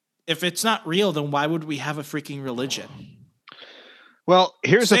 if it's not real, then why would we have a freaking religion? Well,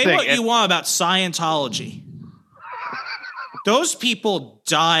 here's the thing. Say what you want about Scientology. Those people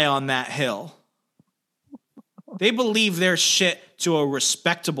die on that hill. They believe their shit to a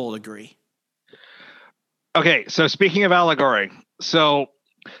respectable degree. Okay, so speaking of allegory, so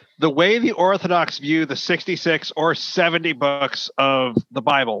the way the Orthodox view the 66 or 70 books of the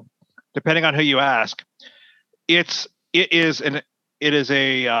Bible, depending on who you ask, it is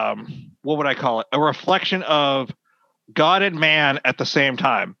a what would I call it? A reflection of God and man at the same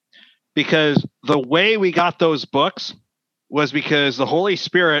time. Because the way we got those books was because the Holy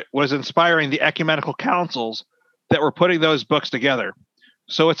Spirit was inspiring the ecumenical councils that were putting those books together.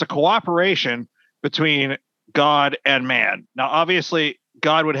 So it's a cooperation between God and man. Now, obviously,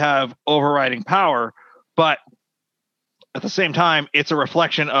 God would have overriding power, but at the same time, it's a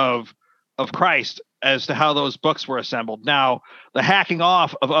reflection of Christ as to how those books were assembled. Now, the hacking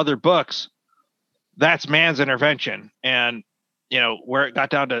off of other books, that's man's intervention. And, where it got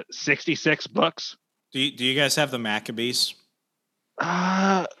down to 66 books. Do you guys have the Maccabees?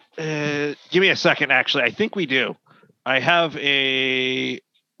 Give me a second, actually. I think we do. I have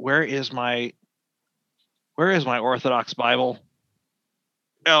where is my Orthodox Bible?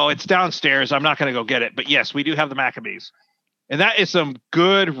 Oh, it's downstairs. I'm not going to go get it. But yes, we do have the Maccabees. And that is some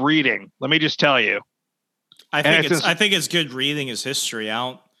good reading. Let me just tell you. I think it's good reading is history.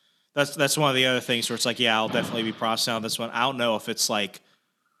 That's one of the other things where it's like, yeah, I'll definitely be Protestant on this one. I don't know if it's like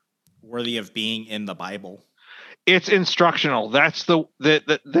worthy of being in the Bible. It's instructional. That's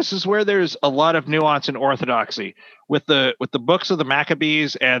this is where there's a lot of nuance in orthodoxy with the books of the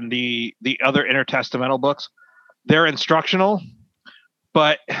Maccabees and the other intertestamental books. They're instructional,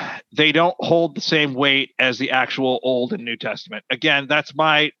 but they don't hold the same weight as the actual Old and New Testament. Again, that's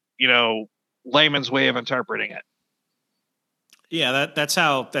my, layman's way of interpreting it. Yeah, that's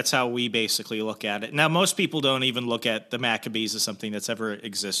how we basically look at it. Now, most people don't even look at the Maccabees as something that's ever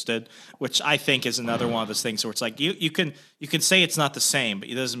existed, which I think is another one of those things where it's like you can say it's not the same, but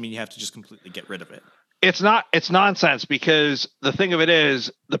it doesn't mean you have to just completely get rid of it. It's nonsense, because the thing of it is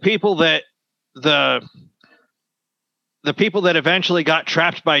the people that eventually got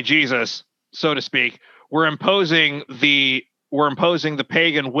trapped by Jesus, so to speak, were imposing the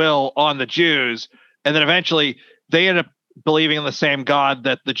pagan will on the Jews, and then eventually they end up believing in the same God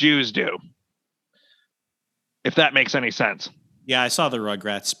that the Jews do. If that makes any sense. Yeah, I saw the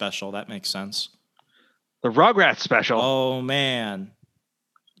Rugrats special. That makes sense. The Rugrats special? Oh, man.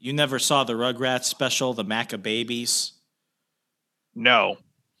 You never saw the Rugrats special, the Maccabees? No.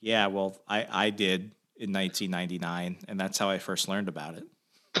 Yeah, well, I did in 1999, and that's how I first learned about it.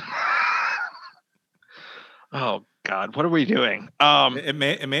 Oh, God. What are we doing? It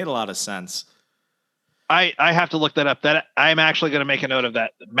made a lot of sense. I have to look that up. That I'm actually going to make a note of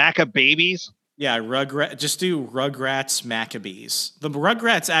that. Maccabees? Yeah, just do Rugrats Maccabees. The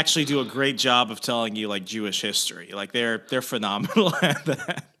Rugrats actually do a great job of telling you like Jewish history. Like they're phenomenal at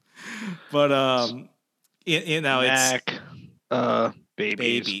that. But it's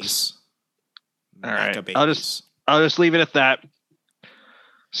babies. All right. Maccabees. I'll just leave it at that.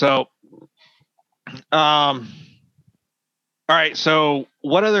 So all right. So,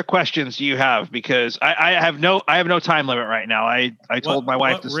 what other questions do you have? Because I have no time limit right now. I told my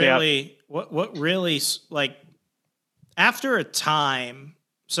wife to stay out. What really, like, after a time?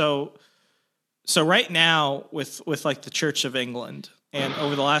 So right now with like the Church of England, and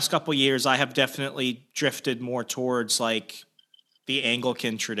over the last couple of years, I have definitely drifted more towards like the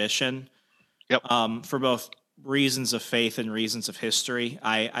Anglican tradition. Yep. For both reasons of faith and reasons of history.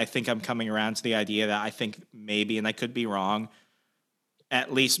 I think I'm coming around to the idea that I think maybe, and I could be wrong,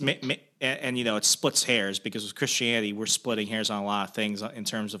 at least, and it splits hairs, because with Christianity, we're splitting hairs on a lot of things in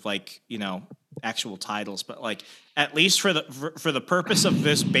terms of like, actual titles. But like, at least for the purpose of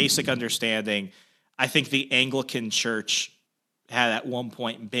this basic understanding, I think the Anglican Church had at one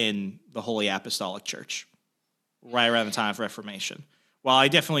point been the Holy Apostolic Church, right around the time of Reformation. While I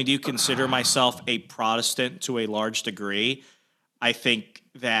definitely do consider myself a Protestant to a large degree, I think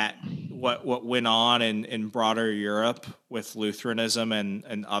that what went on in broader Europe with Lutheranism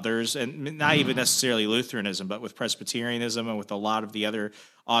and others, and not even necessarily Lutheranism, but with Presbyterianism and with a lot of the other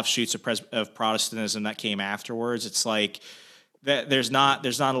offshoots of Protestantism that came afterwards, it's like that there's not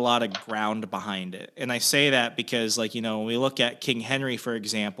a lot of ground behind it. And I say that because, like, when we look at King Henry, for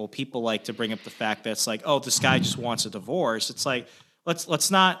example, people like to bring up the fact that it's like, oh, this guy just wants a divorce. It's like, let's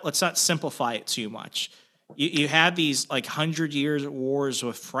not simplify it too much. You had these like 100 years wars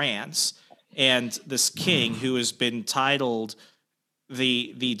with France, and this king who has been titled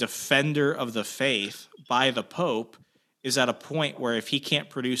the defender of the faith by the Pope is at a point where if he can't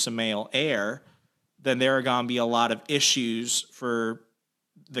produce a male heir, then there are going to be a lot of issues for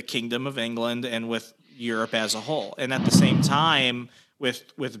the Kingdom of England and with Europe as a whole. And at the same time,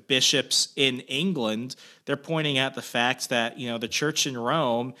 with bishops in England, they're pointing out the fact that, the church in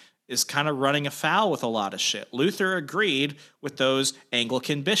Rome is kind of running afoul with a lot of shit. Luther agreed with those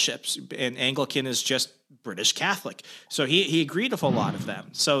Anglican bishops, and Anglican is just British Catholic. So he agreed with a lot of them.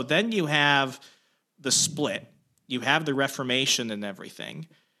 So then you have the split. You have the Reformation and everything.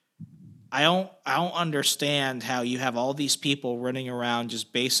 I don't understand how you have all these people running around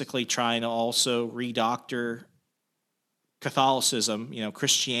just basically trying to also redoctor Catholicism,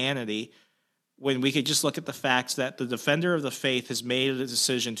 Christianity, when we could just look at the facts that the defender of the faith has made a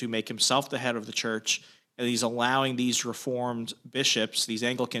decision to make himself the head of the church, and he's allowing these Reformed bishops, these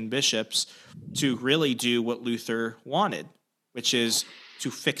Anglican bishops, to really do what Luther wanted, which is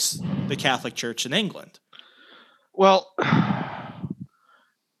to fix the Catholic Church in England. Well,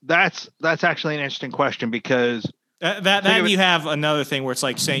 that's actually an interesting question, because that you have another thing where it's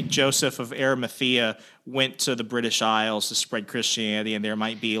like Saint Joseph of Arimathea went to the British Isles to spread Christianity, and there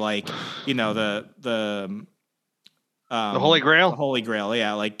might be like, the Holy Grail. The Holy Grail,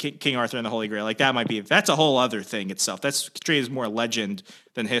 yeah, like King Arthur and the Holy Grail, like that's a whole other thing itself. That's treated as more legend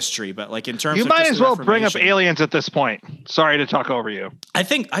than history. But like in terms, you of might as well bring up aliens at this point. Sorry to talk over you. I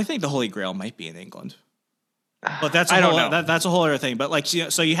think the Holy Grail might be in England. But that's a whole other thing. But like,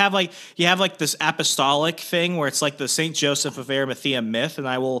 so you have like this apostolic thing where it's like the Saint Joseph of Arimathea myth, and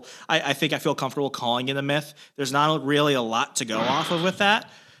I think I feel comfortable calling it a myth. There's not really a lot to go off of with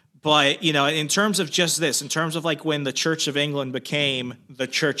that. But, in terms of just this, in terms of like when the Church of England became the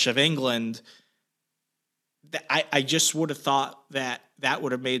Church of England, I just would have thought that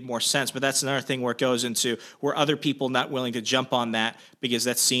would have made more sense. But that's another thing where it goes into where other people not willing to jump on that because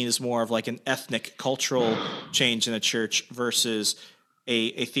that's seen as more of like an ethnic, cultural change in a church versus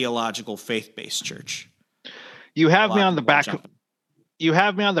a theological, faith-based church. You have me on the back. You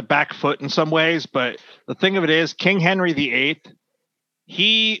have me on the back foot in some ways, but the thing of it is, King Henry VIII,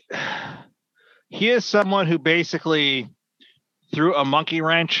 he is someone who basically threw a monkey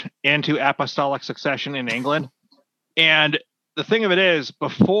wrench into apostolic succession in England. And the thing of it is,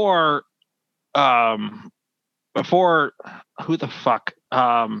 before who the fuck,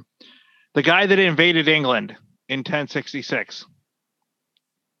 the guy that invaded England in 1066,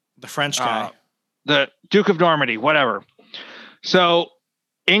 the French guy, the Duke of Normandy, whatever. So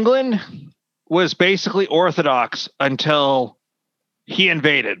England was basically Orthodox until he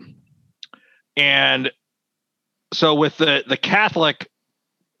invaded. And so with the Catholic,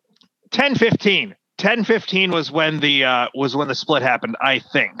 1015 was when the split happened, I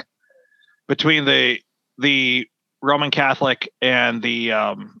think, between the Roman Catholic and the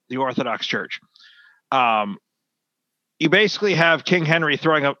Orthodox Church. You basically have King Henry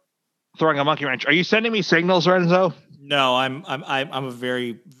throwing a monkey wrench. Are you sending me signals, Renzo? No, I'm a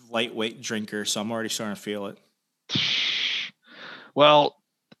very lightweight drinker, so I'm already starting to feel it. Well,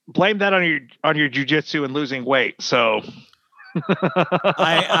 blame that on your jiu-jitsu and losing weight. So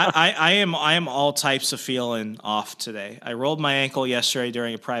I am all types of feeling off today. I rolled my ankle yesterday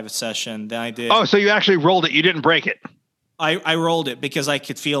during a private session. Then I did. Oh, so you actually rolled it. You didn't break it. I rolled it because I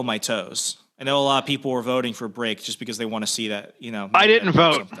could feel my toes. I know a lot of people were voting for break just because they want to see that, I didn't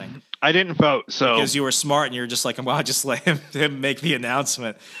vote. I didn't vote. So because you were smart and you were just like, well, I'll just let him make the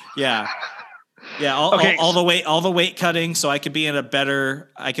announcement. Yeah. Yeah. All the weight cutting. So I could be in a better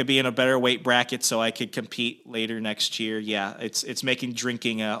weight bracket so I could compete later next year. Yeah. It's making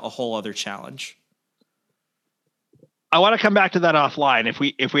drinking a whole other challenge. I want to come back to that offline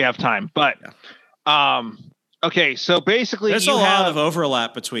if we have time, but, okay. So basically there's a lot of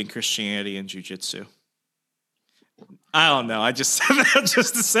overlap between Christianity and jiu-jitsu. I don't know. I just said that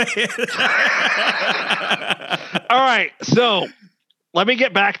just to say it. All right. So let me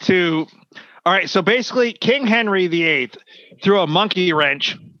get back to. All right. So basically, King Henry VIII threw a monkey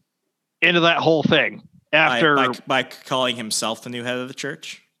wrench into that whole thing by calling himself the new head of the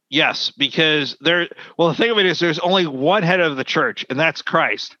church. Yes, because the thing of it is, there's only one head of the church, and that's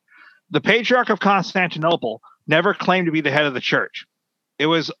Christ. The Patriarch of Constantinople never claimed to be the head of the church. It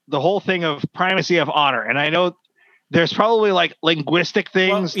was the whole thing of primacy of honor, and I know. There's probably like linguistic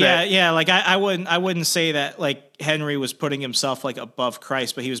things. Well, yeah. Like I wouldn't say that like Henry was putting himself like above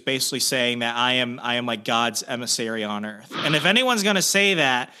Christ, but he was basically saying that I am like God's emissary on earth. And if anyone's going to say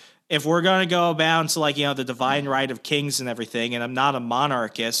that, if we're going to go bound to like, the divine right of kings and everything, and I'm not a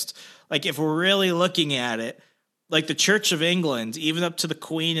monarchist, like if we're really looking at it, like the Church of England, even up to the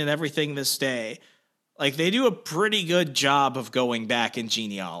Queen and everything this day, like they do a pretty good job of going back in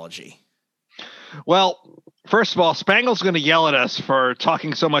genealogy. Well, first of all, Spangle's going to yell at us for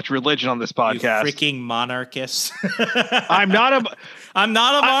talking so much religion on this podcast. You freaking monarchist! I'm not a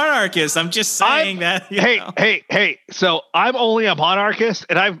monarchist. I'm just saying that. Hey. So I'm only a monarchist,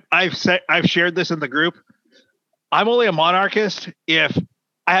 and I've shared this in the group. I'm only a monarchist if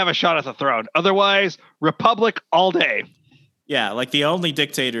I have a shot at the throne. Otherwise, republic all day. Yeah, like the only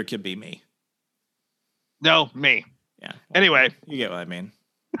dictator could be me. No, me. Yeah. Well, anyway, you get what I mean.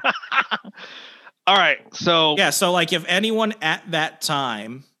 All right, so like if anyone at that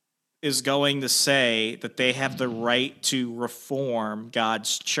time is going to say that they have the right to reform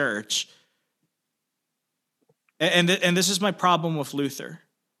God's church, and this is my problem with Luther.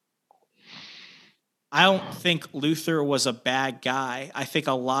 I don't think Luther was a bad guy. I think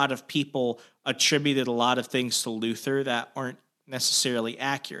a lot of people attributed a lot of things to Luther that aren't necessarily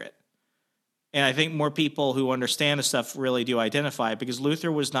accurate. And I think more people who understand the stuff really do identify it because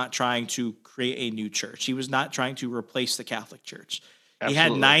Luther was not trying to create a new church. He was not trying to replace the Catholic Church. Absolutely.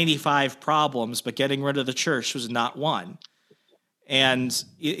 He had 95 problems, but getting rid of the church was not one. And,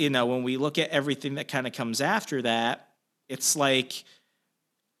 when we look at everything that kind of comes after that, it's like,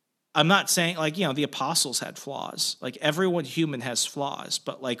 I'm not saying like, the apostles had flaws. Like everyone human has flaws,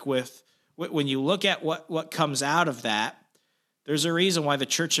 but like when you look at what comes out of that, there's a reason why the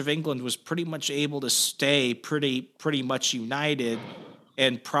Church of England was pretty much able to stay pretty much united,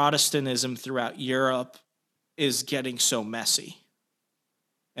 and Protestantism throughout Europe is getting so messy.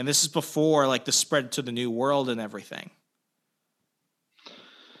 And this is before like the spread to the New World and everything.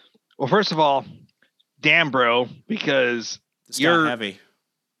 Well, first of all, damn, bro, because you're heavy.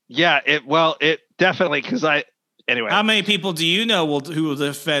 Yeah, it definitely, because anyway. How many people do you know who will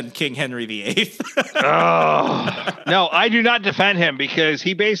defend King Henry VIII? No, I do not defend him because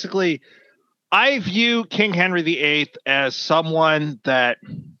he basically, I view King Henry VIII as someone that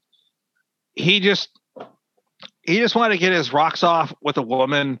he just wanted to get his rocks off with a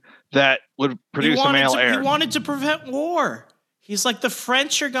woman that would produce a male heir. He wanted to prevent war. He's like, the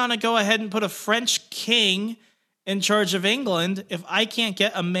French are going to go ahead and put a French king in charge of England if I can't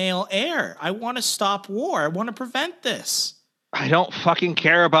get a male heir. I want to stop war. I want to prevent this. I don't fucking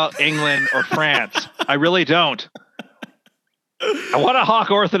care about England or France. I really don't. I want to hawk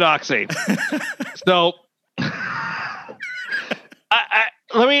orthodoxy. So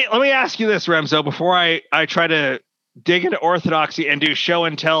let me ask you this, Remzo, before I try to dig into orthodoxy and do show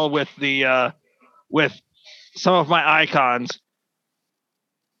and tell with the with some of my icons.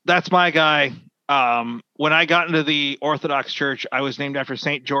 That's my guy. When I got into the Orthodox Church, I was named after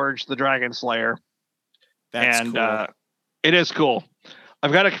St. George the Dragon Slayer. That's cool. It is cool.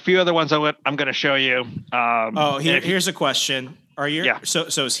 I've got a few other ones I'm going to show you. Here's a question.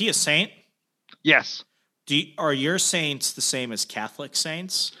 So is he a saint? Yes. Are your saints the same as Catholic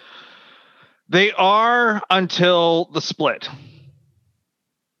saints? They are until the split.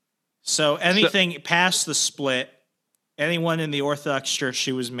 So anything past the split, anyone in the Orthodox Church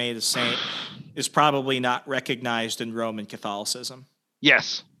who was made a saint is probably not recognized in Roman Catholicism.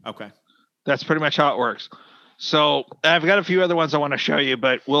 Yes. Okay. That's pretty much how it works. So I've got a few other ones I want to show you,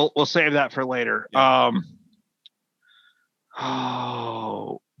 but we'll save that for later. Yeah.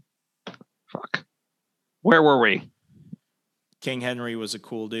 Fuck. Where were we? King Henry was a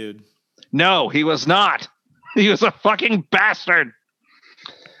cool dude. No, he was not. He was a fucking bastard.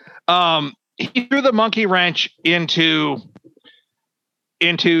 He threw the monkey wrench into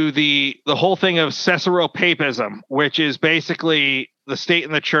the whole thing of Caesaropapism, which is basically the state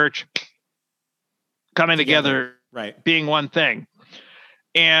and the church coming together, right, being one thing.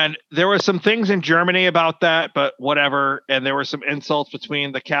 And there were some things in Germany about that, but whatever. And there were some insults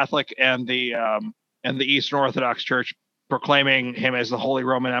between the Catholic and the Eastern Orthodox Church, proclaiming him as the Holy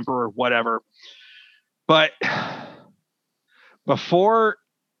Roman Emperor, whatever. But before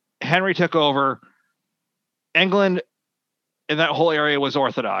Henry took over, England in that whole area was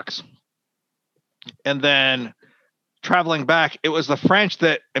Orthodox. And then traveling back, it was the French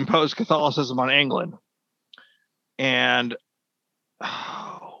that imposed Catholicism on England. And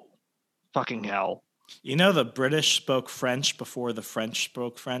fucking hell. You know, the British spoke French before the French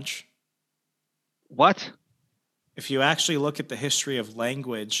spoke French. What? If you actually look at the history of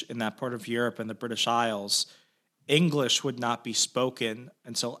language in that part of Europe and the British Isles, English would not be spoken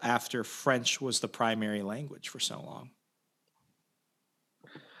until after French was the primary language for so long.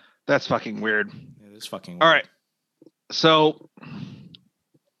 That's fucking weird. It is fucking weird. All right. So,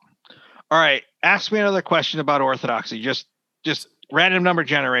 all right. Ask me another question about orthodoxy. Just random number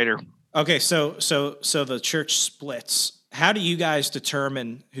generator. Okay. So the church splits. How do you guys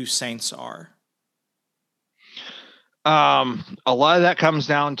determine who saints are? A lot of that comes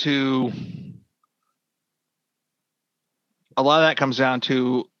down to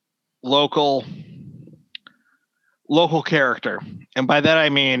local character. And by that, I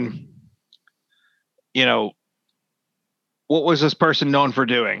mean, what was this person known for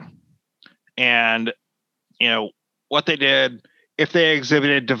doing? And, what they did, if they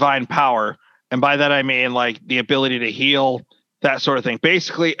exhibited divine power. And by that, I mean like the ability to heal, that sort of thing.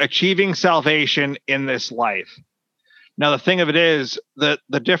 Basically achieving salvation in this life. Now, the thing of it is that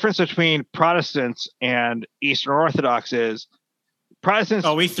the difference between Protestants and Eastern Orthodox is Protestants.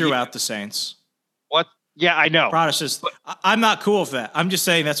 Oh, we threw out the saints. What? Yeah, I know. Protestants. I'm not cool with that. I'm just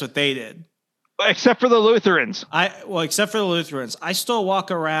saying that's what they did. Except for the Lutherans. Except for the Lutherans. I still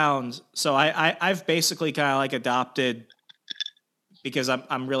walk around. So I've basically kind of like adopted, because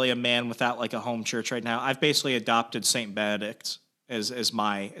I'm really a man without like a home church right now. I've basically adopted Saint Benedict as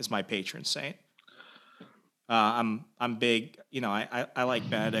my patron saint. I'm big, I like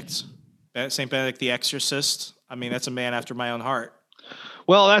Benedict. Saint Benedict the Exorcist. I mean, that's a man after my own heart.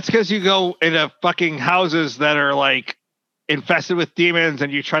 Well, that's because you go into fucking houses that are like infested with demons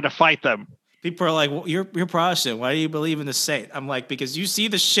and you try to fight them. People are like, well, you're Protestant. Why do you believe in the saint? I'm like, because you see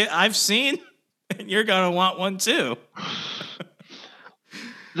the shit I've seen and you're going to want one too.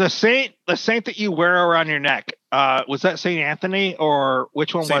 The saint that you wear around your neck, was that Saint Anthony or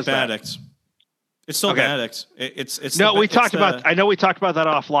which one was Benedict? That? It's still okay. Benedict. It's no. I know we talked about that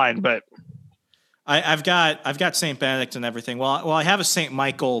offline, but I've got Saint Benedict and everything. Well, I have a Saint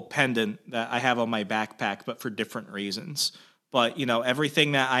Michael pendant that I have on my backpack, but for different reasons. But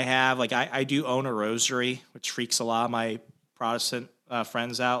everything that I have, like I do own a rosary, which freaks a lot of my Protestant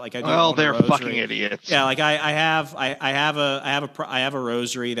friends out. Like I do. Well, they're rosary. fucking idiots. Yeah, like I have a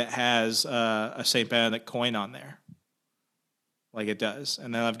rosary that has a Saint Benedict coin on there. Like it does,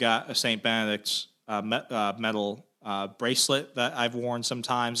 and then I've got a Saint Benedict's metal bracelet that I've worn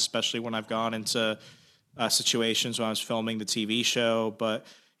sometimes, especially when I've gone into situations when I was filming the TV show. But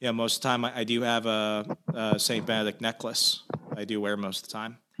yeah, most of the time I do have a Saint Benedict necklace. I do wear most of the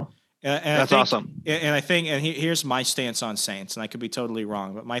time. And That's awesome. And I think, here's my stance on saints, and I could be totally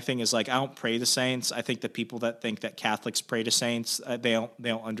wrong, but my thing is like I don't pray to saints. I think the people that think that Catholics pray to saints, they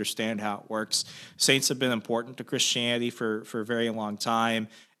don't understand how it works. Saints have been important to Christianity for a very long time,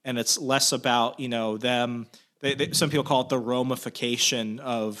 and it's less about them. Some people call it the Romification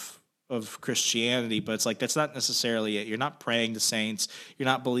of Christianity, but it's like that's not necessarily it. You're not praying to saints. You're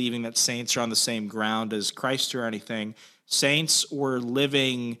not believing that saints are on the same ground as Christ or anything. Saints were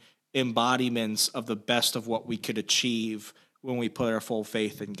living embodiments of the best of what we could achieve when we put our full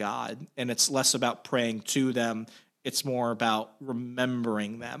faith in God. And it's less about praying to them. It's more about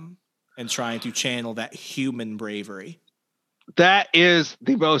remembering them and trying to channel that human bravery. That is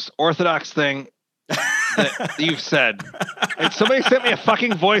the most orthodox thing that you've said. And somebody sent me a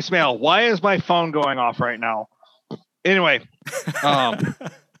fucking voicemail. Why is my phone going off right now? Anyway,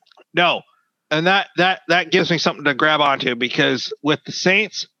 no. And that gives me something to grab onto, because with the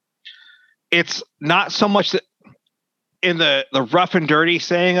saints, it's not so much that in the rough and dirty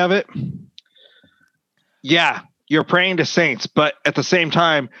saying of it. Yeah, you're praying to saints, but at the same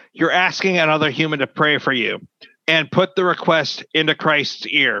time, you're asking another human to pray for you and put the request into Christ's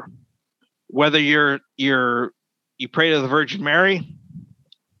ear. Whether you pray to the Virgin Mary,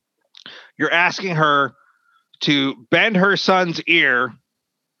 you're asking her to bend her son's ear,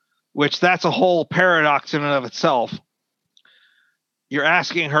 which that's a whole paradox in and of itself. You're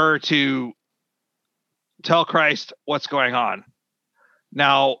asking her to tell Christ what's going on.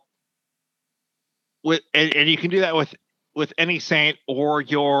 Now, and you can do that with any saint or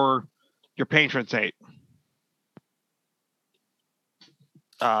your patron saint.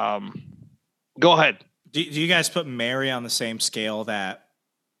 Go ahead. Do you guys put Mary on the same scale that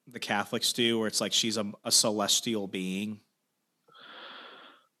the Catholics do, where it's like she's a celestial being?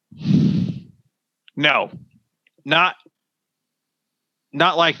 No, not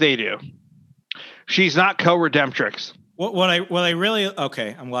like they do. She's not co-redemptrix. What I really,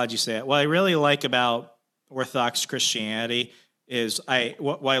 okay, I'm glad you say it. What I really like about Orthodox Christianity is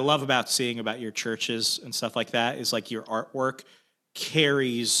what I love about seeing about your churches and stuff like that is like your artwork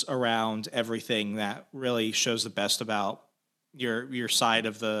carries around everything that really shows the best about your side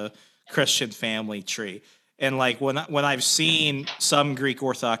of the Christian family tree. And like when I've seen some Greek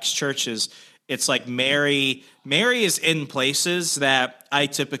Orthodox churches, it's like Mary is in places that I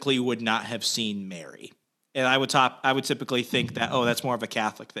typically would not have seen Mary. And I would typically think that, oh, that's more of a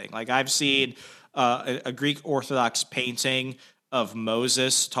Catholic thing. Like I've seen a Greek Orthodox painting of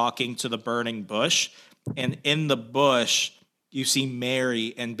Moses talking to the burning bush, and in the bush you see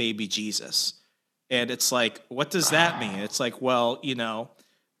Mary and baby Jesus. And it's like, what does that mean? It's like, well,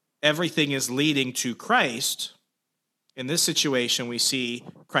 everything is leading to Christ. In this situation, we see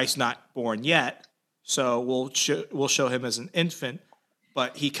Christ not born yet, so we'll show him as an infant,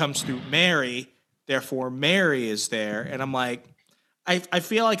 but he comes through Mary, therefore Mary is there. And I'm like, I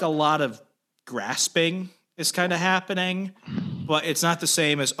feel like a lot of grasping is kind of happening, but it's not the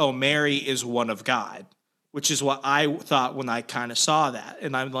same as, oh, Mary is one of God, which is what I thought when I kind of saw that.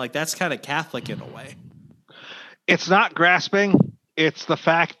 And I'm like, that's kind of Catholic in a way. It's not grasping. It's the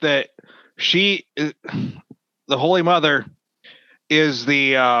fact that she, the Holy Mother, is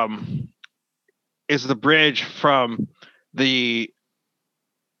the bridge from the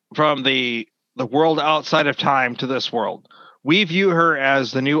world outside of time to this world. We view her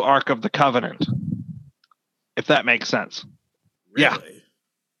as the new Ark of the Covenant, if that makes sense. Really?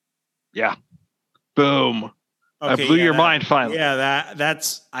 Yeah. Boom. Okay, I blew your mind finally. Yeah,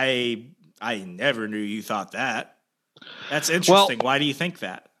 that's I never knew you thought that. That's interesting. Well, why do you think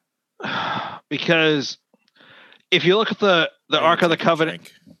that? Because if you look at the Ark of the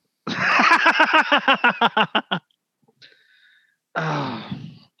Covenant,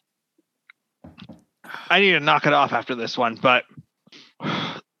 I need to knock it off after this one, but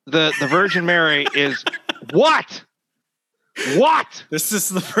the Virgin Mary is what? What? This is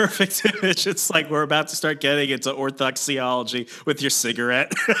the perfect image. It's like we're about to start getting into Orthodox theology with your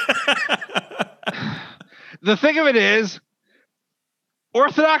cigarette. The thing of it is,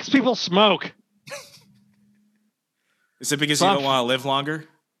 Orthodox people smoke. Is it because you don't want to live longer?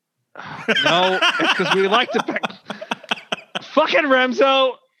 No, it's because we like to fucking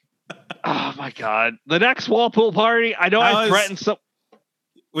Remzo. Oh my God. The next Wall Pool party, I know I threatened some.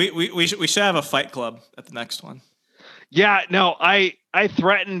 We should have a fight club at the next one. Yeah, no, I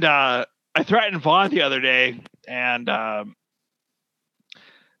threatened Vaughn the other day, and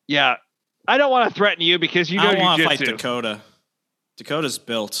yeah, I don't want to threaten you because you know I don't want to fight jujitsu. Dakota. Dakota's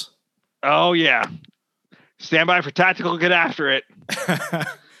built. Oh yeah, stand by for tactical. Get after it,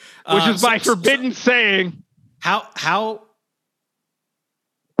 which is my forbidden saying.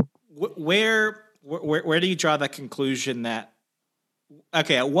 Where do you draw that conclusion that?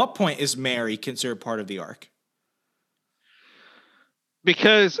 Okay, at what point is Mary considered part of the ark?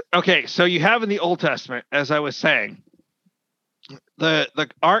 Because, okay, so you have in the Old Testament, as I was saying, the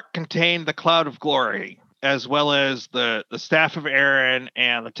ark contained the cloud of glory, as well as the staff of Aaron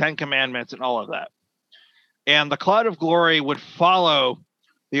and the 10 commandments and all of that. And the cloud of glory would follow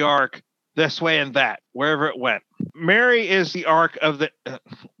the ark this way and that, wherever it went. Mary is the ark of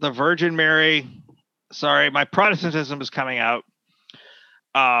the Virgin Mary. Sorry, my Protestantism is coming out.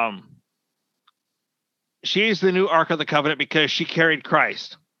 She's the new Ark of the Covenant because she carried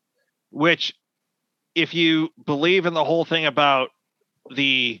Christ, which, if you believe in the whole thing about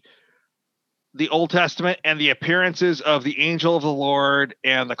the Old Testament and the appearances of the angel of the Lord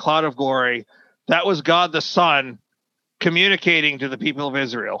and the cloud of glory, that was God the Son communicating to the people of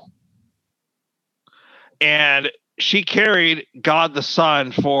Israel. And she carried God the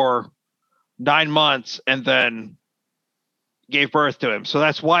Son for 9 months and then gave birth to him. So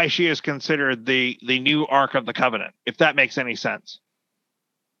that's why she is considered the new Ark of the Covenant, if that makes any sense.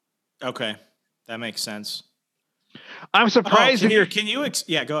 Okay, that makes sense. I'm surprised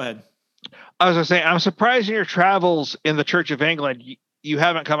yeah, go ahead. I was going to say, I'm surprised in your travels in the Church of England, you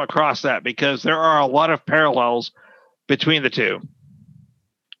haven't come across that, because there are a lot of parallels between the two.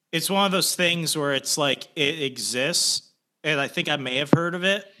 It's one of those things where it's like it exists, and I think I may have heard of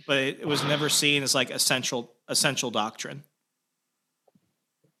it, but it was never seen as like essential doctrine.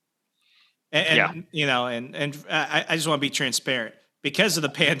 And yeah. You know, and I just want to be transparent because of the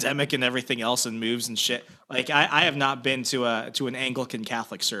pandemic and everything else and moves and shit. Like I have not been to an Anglican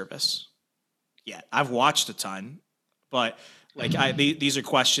Catholic service yet. I've watched a ton, but like these are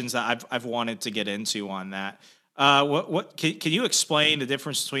questions that I've wanted to get into on that. What can you explain the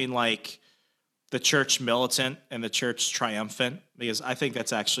difference between like the church militant and the church triumphant? Because I think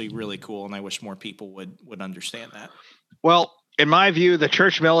that's actually really cool, and I wish more people would understand that. Well, in my view, the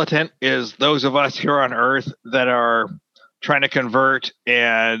church militant is those of us here on earth that are trying to convert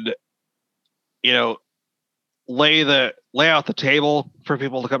and, you know, lay out the table for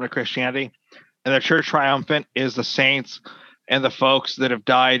people to come to Christianity. And the church triumphant is the saints and the folks that have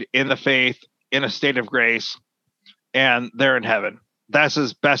died in the faith in a state of grace, and they're in heaven. That's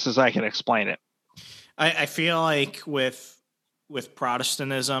as best as I can explain it. I feel like with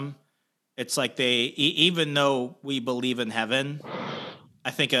Protestantism, it's like even though we believe in heaven,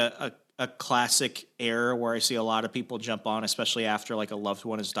 I think a classic error where I see a lot of people jump on, especially after like a loved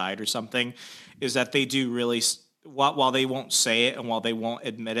one has died or something, is that they do really, while they won't say it and while they won't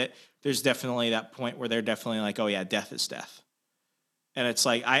admit it, there's definitely that point where they're definitely like, oh yeah, death is death. And it's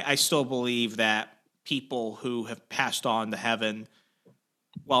like, I still believe that people who have passed on to heaven,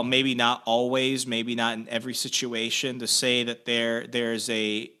 while maybe not always, maybe not in every situation, to say that there's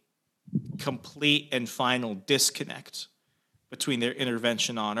a complete and final disconnect between their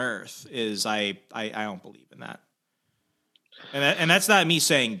intervention on earth is I don't believe in that. And that's not me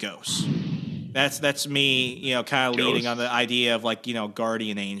saying ghosts. That's me, you know, kind of leaning on the idea of like, you know,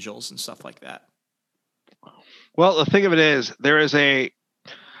 guardian angels and stuff like that. Well, the thing of it is, there is a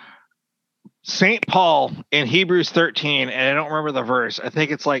St. Paul in Hebrews 13, and I don't remember the verse. I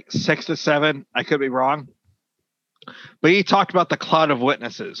think it's like 6 to 7. I could be wrong. But he talked about the cloud of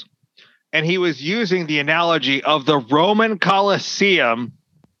witnesses. And he was using the analogy of the Roman Colosseum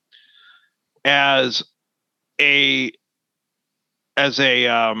as an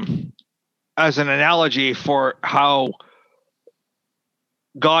analogy for how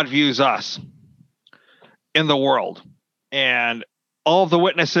God views us in the world. And all of the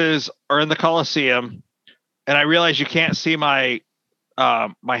witnesses are in the Colosseum. And I realize you can't see my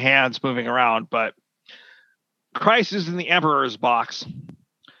hands moving around, but Christ is in the emperor's box.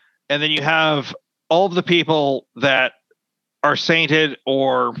 And then you have all of the people that are sainted,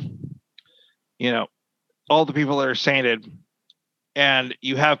 or, you know, all the people that are sainted. And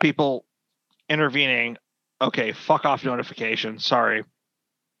you have people intervening. Okay, fuck off notification. Sorry.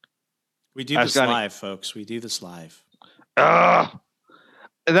 We do this live, folks. We do this live.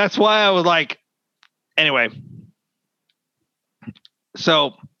 That's why I was like, anyway.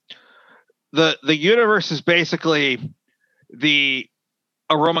 So the universe is basically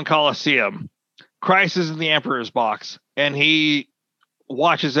a Roman Colosseum. Christ is in the emperor's box, and he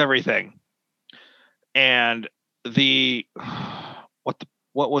watches everything. And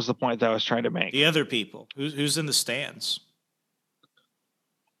what was the point that I was trying to make? The other people. Who's in the stands?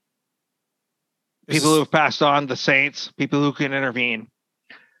 People who have passed on, the saints, people who can intervene.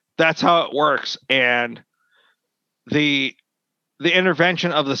 That's how it works. And the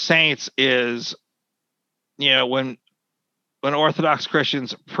intervention of the saints is, when Orthodox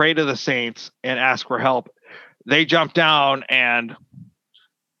Christians pray to the saints and ask for help, they jump down and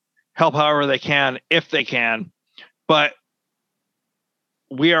help however they can, if they can. But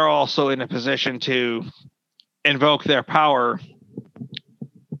we are also in a position to invoke their power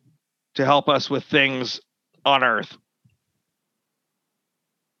to help us with things on earth.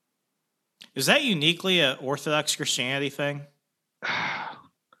 Is that uniquely an Orthodox Christianity thing?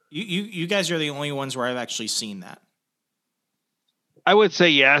 You guys are the only ones where I've actually seen that. I would say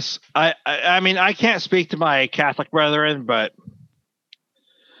yes. I mean, I can't speak to my Catholic brethren, but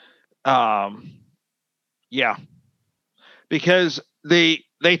yeah, because they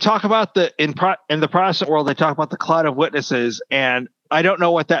talk about in the Protestant world, they talk about the cloud of witnesses, and I don't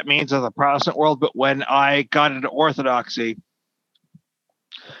know what that means in the Protestant world, but when I got into Orthodoxy,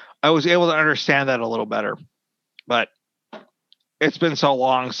 I was able to understand that a little better. But it's been so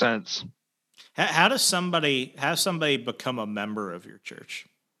long since. How does somebody become a member of your church?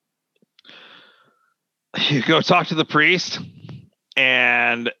 You go talk to the priest,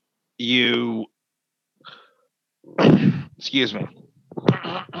 and you excuse me.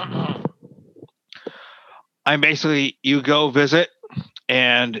 You go visit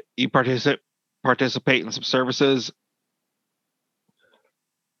and you participate in some services.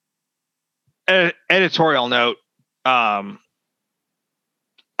 Editorial note. I'm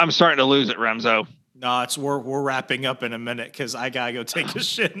starting to lose it, Remzo. No, we're wrapping up in a minute because I gotta go take a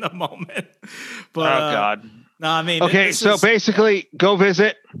shit in a moment. But oh God. No, I mean, okay. So basically, go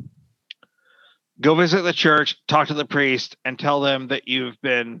visit the church, talk to the priest, and tell them that you've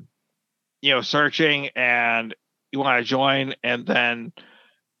been, searching and you want to join, and then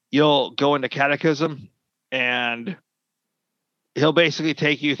you'll go into catechism, and he'll basically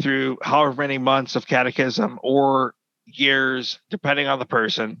take you through however many months of catechism or years, depending on the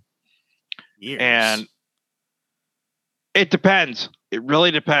person. Years. And it depends. It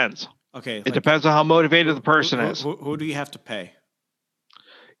really depends. Okay. It depends on how motivated the person is. Who do you have to pay?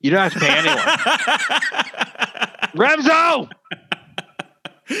 You don't have to pay anyone. Remzo!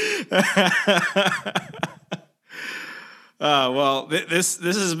 Well, this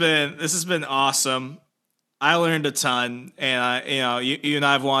has been awesome. I learned a ton, and you and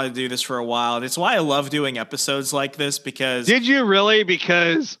I have wanted to do this for a while, and it's why I love doing episodes like this, because did you really?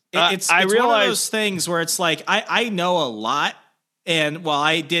 Because it's I realized one of those things where it's like I know a lot, and while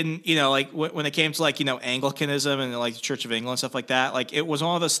I didn't, like when it came to Anglicanism and like the Church of England and stuff like that, like it was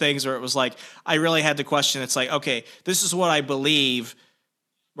one of those things where it was like I really had to question. It's like, okay, this is what I believe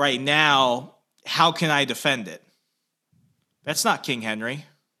right now. How can I defend it? That's not King Henry.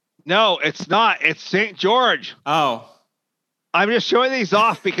 No, it's not. It's St. George. Oh. I'm just showing these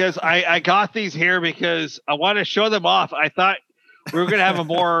off because I got these here because I want to show them off. I thought we were going to have a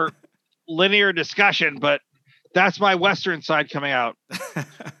more linear discussion, but that's my Western side coming out.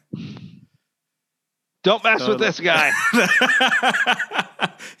 Don't mess with this guy.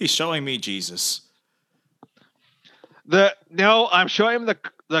 He's showing me Jesus. I'm showing him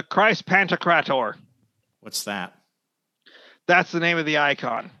the Christ Pantocrator. What's that? That's the name of the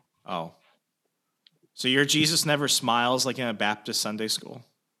icon. Oh. So your Jesus never smiles like in a Baptist Sunday school?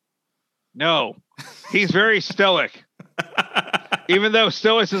 No. He's very stoic. Even though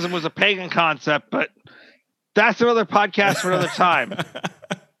stoicism was a pagan concept, but that's another podcast for another time.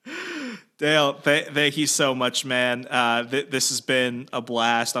 Dale, thank you so much, man. This has been a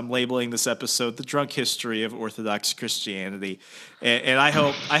blast. I'm labeling this episode "The Drunk History of Orthodox Christianity," and I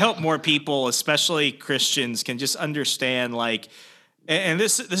hope more people, especially Christians, can just understand. And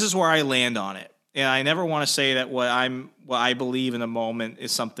this is where I land on it. And I never want to say that what I believe in a moment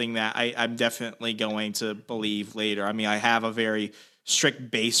is something that I'm definitely going to believe later. I mean, I have a very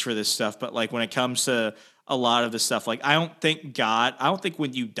strict base for this stuff, but like when it comes to a lot of this stuff, like I don't think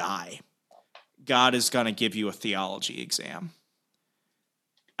when you die, God is going to give you a theology exam.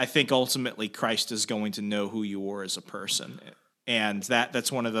 I think ultimately Christ is going to know who you are as a person. And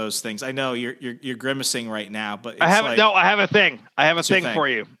that's one of those things. I know you're grimacing right now, but I have a thing. I have a thing for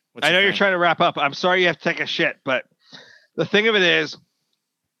you. I know you're trying to wrap up. I'm sorry you have to take a shit, but the thing of it is,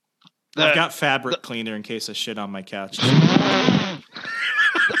 I've got fabric cleaner in case I shit on my couch. The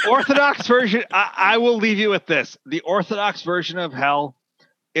Orthodox version, I will leave you with this. The Orthodox version of hell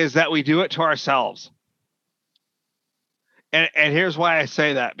is that we do it to ourselves. And here's why I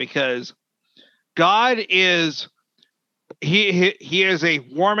say that, because God is he is a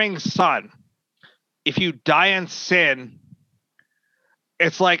warming sun. If you die in sin,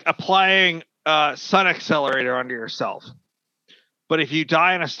 it's like applying a sun accelerator onto yourself. But if you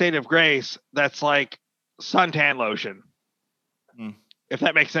die in a state of grace, that's like suntan lotion. If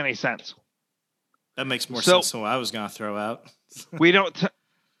that makes any sense. That makes more sense than what I was going to throw out.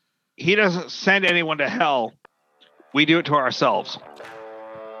 He doesn't send anyone to hell. We do it to ourselves.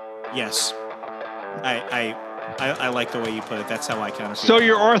 Yes. I like the way you put it. That's how I kind of feel. So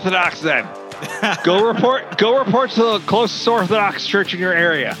you're Orthodox then. Go report to the closest Orthodox church in your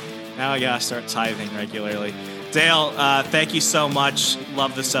area. Now I gotta start tithing regularly. Dale, thank you so much.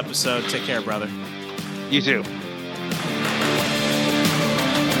 Love this episode. Take care, brother. You too.